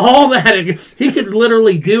 Like, all that. He could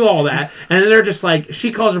literally do all that. And then they're just like,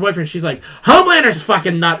 she calls her boyfriend. She's like, Homelander's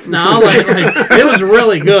fucking nuts now. Like it was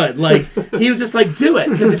really good. Like, he was just like, do it.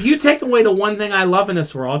 Because if you take away the one thing I love in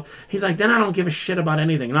this world, he's like, then I don't give a shit about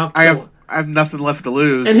anything. And I have nothing left to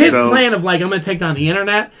lose. And his plan of like, I'm going to take down the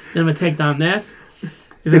internet, then I'm going to take down this.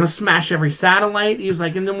 He's going to smash every satellite. He was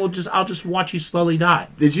like, and then I'll just watch you slowly die.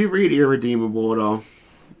 Did you read Irredeemable at all?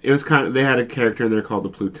 It was they had a character in there called the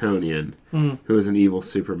Plutonian, who was an evil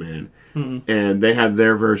Superman. And they had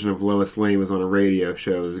their version of Lois Lane was on a radio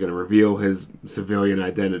show that was going to reveal his civilian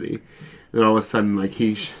identity. And all of a sudden, like,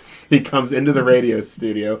 he comes into the radio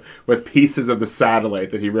studio with pieces of the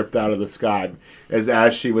satellite that he ripped out of the sky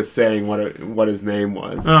as she was saying what his name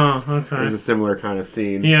was. Oh, okay. There's a similar kind of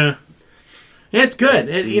scene. Yeah. It's good.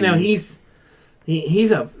 You know, he's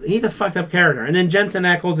a fucked up character. And then Jensen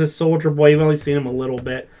Ackles is Soldier Boy. You've only seen him a little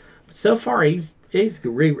bit. But so far, it's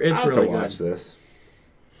really good. Watch this.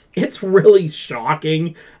 It's really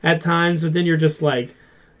shocking at times, but then you're just like,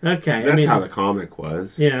 okay. That's how the comic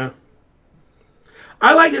was. Yeah.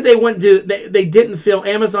 I like that they wouldn't do. They didn't feel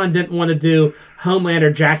Amazon didn't want to do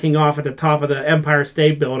Homelander jacking off at the top of the Empire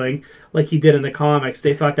State Building like he did in the comics.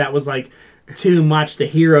 They thought that was like too much, the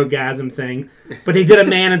hero-gasm thing. But they did a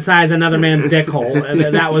man inside another man's dick hole, and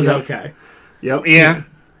that was okay. Yep. Yeah,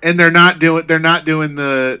 and they're not doing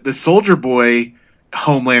the Soldier Boy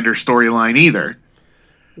Homelander storyline either.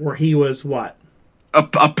 Where he was what?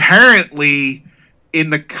 Apparently, in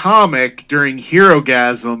the comic during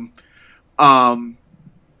Hero-gasm,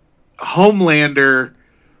 Homelander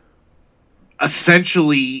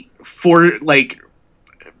essentially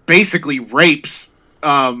basically rapes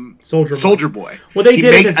Soldier Boy. Well, they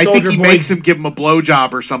did it. I think he makes him give him a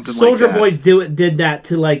blowjob or something like that. Soldier Boys did that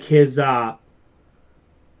to like his sidekick,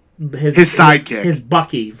 his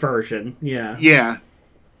Bucky version. Yeah. Yeah.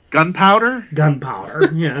 Gunpowder.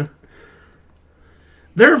 Yeah.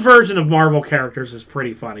 Their version of Marvel characters is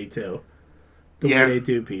pretty funny too. The way they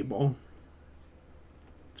do people.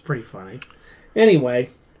 It's pretty funny. Anyway,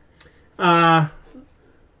 now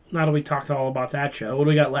that we talked all about that show, what do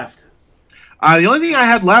we got left? The only thing I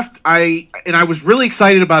had left, I was really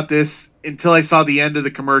excited about this until I saw the end of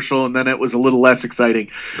the commercial, and then it was a little less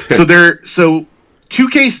exciting. So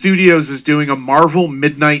 2K Studios is doing a Marvel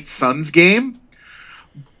Midnight Suns game,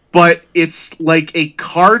 but it's like a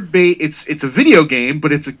card-based. It's a video game,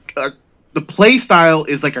 but the play style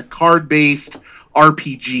is like a card-based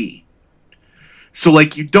RPG. So,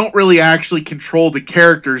 like, you don't really actually control the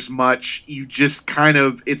characters much. You just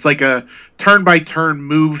it's like a turn-by-turn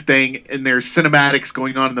move thing, and there's cinematics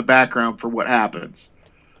going on in the background for what happens.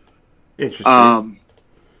 Interesting.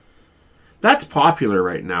 That's popular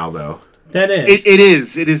right now, though. That is. It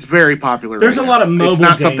is. It is very popular There's a lot of mobile it's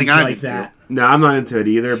not games something I'm like into. that. No, I'm not into it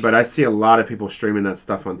either, but I see a lot of people streaming that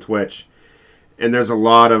stuff on Twitch. And there's a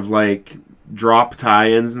lot of, like, drop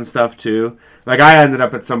tie-ins and stuff, too. Like, I ended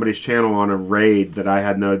up at somebody's channel on a raid that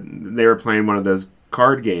they were playing one of those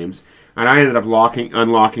card games, and I ended up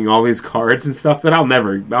unlocking all these cards and stuff that I'll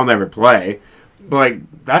never play. But,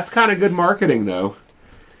 like, that's kind of good marketing, though.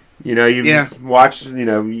 You know, you just watch,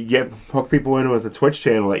 you hook people in with a Twitch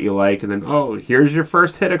channel that you like, and then, here's your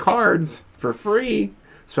first hit of cards for free.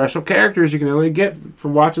 Special characters you can only get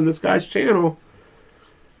from watching this guy's channel.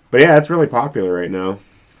 But yeah, it's really popular right now.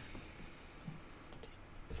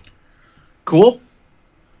 Cool.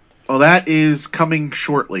 Well, that is coming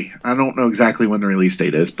shortly. I don't know exactly when the release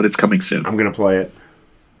date is, but it's coming soon. I'm going to play it.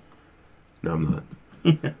 No, I'm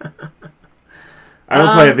not. I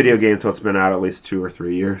don't play a video game until it's been out at least 2 or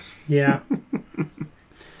 3 years. Yeah.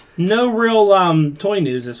 No real toy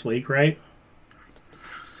news this week, right?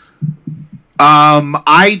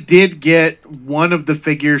 I did get one of the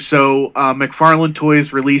figures. So McFarlane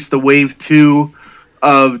Toys released the Wave 2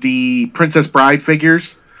 of the Princess Bride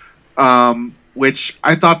figures. Which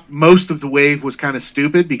I thought most of the wave was kind of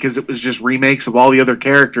stupid because it was just remakes of all the other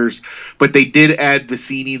characters. But they did add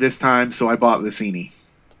Vicini this time, so I bought Vicini.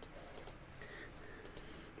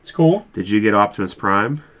 It's cool. Did you get Optimus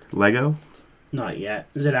Prime Lego? Not yet.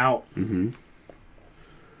 Is it out? Mm-hmm.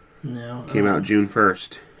 No. Came out June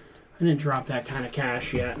 1st. I didn't drop that kind of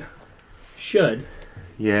cash yet. Should.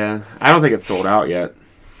 Yeah. I don't think it's sold out yet.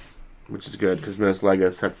 Which is good, because most Lego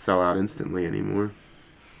sets sell out instantly anymore.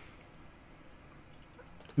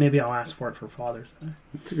 Maybe I'll ask for it for Father's Day.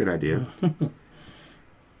 It's a good idea.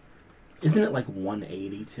 Isn't it like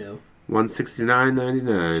 $180 too?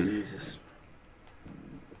 $169.99. Jesus.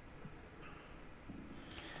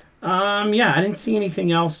 Yeah, I didn't see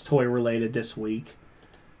anything else toy related this week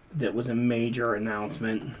that was a major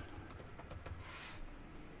announcement.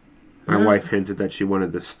 My wife hinted that she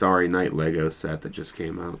wanted the Starry Night Lego set that just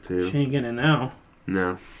came out too. She ain't getting it now.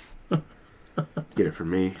 No. Get it for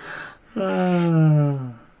me. All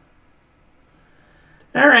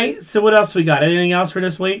right, so what else we got? Anything else for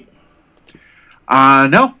this week?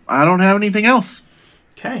 No, I don't have anything else.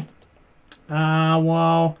 Okay.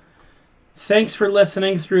 Well, thanks for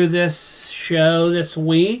listening through this show this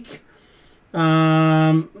week.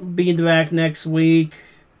 Being back next week.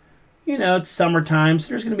 You know, it's summertime, so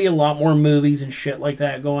there's going to be a lot more movies and shit like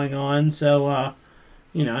that going on. So,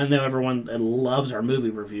 you know, I know everyone loves our movie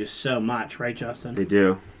reviews so much, right, Justin? They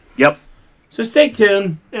do. Yep. So stay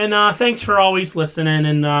tuned, and thanks for always listening,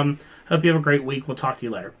 and hope you have a great week. We'll talk to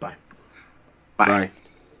you later. Bye. Bye. Bye.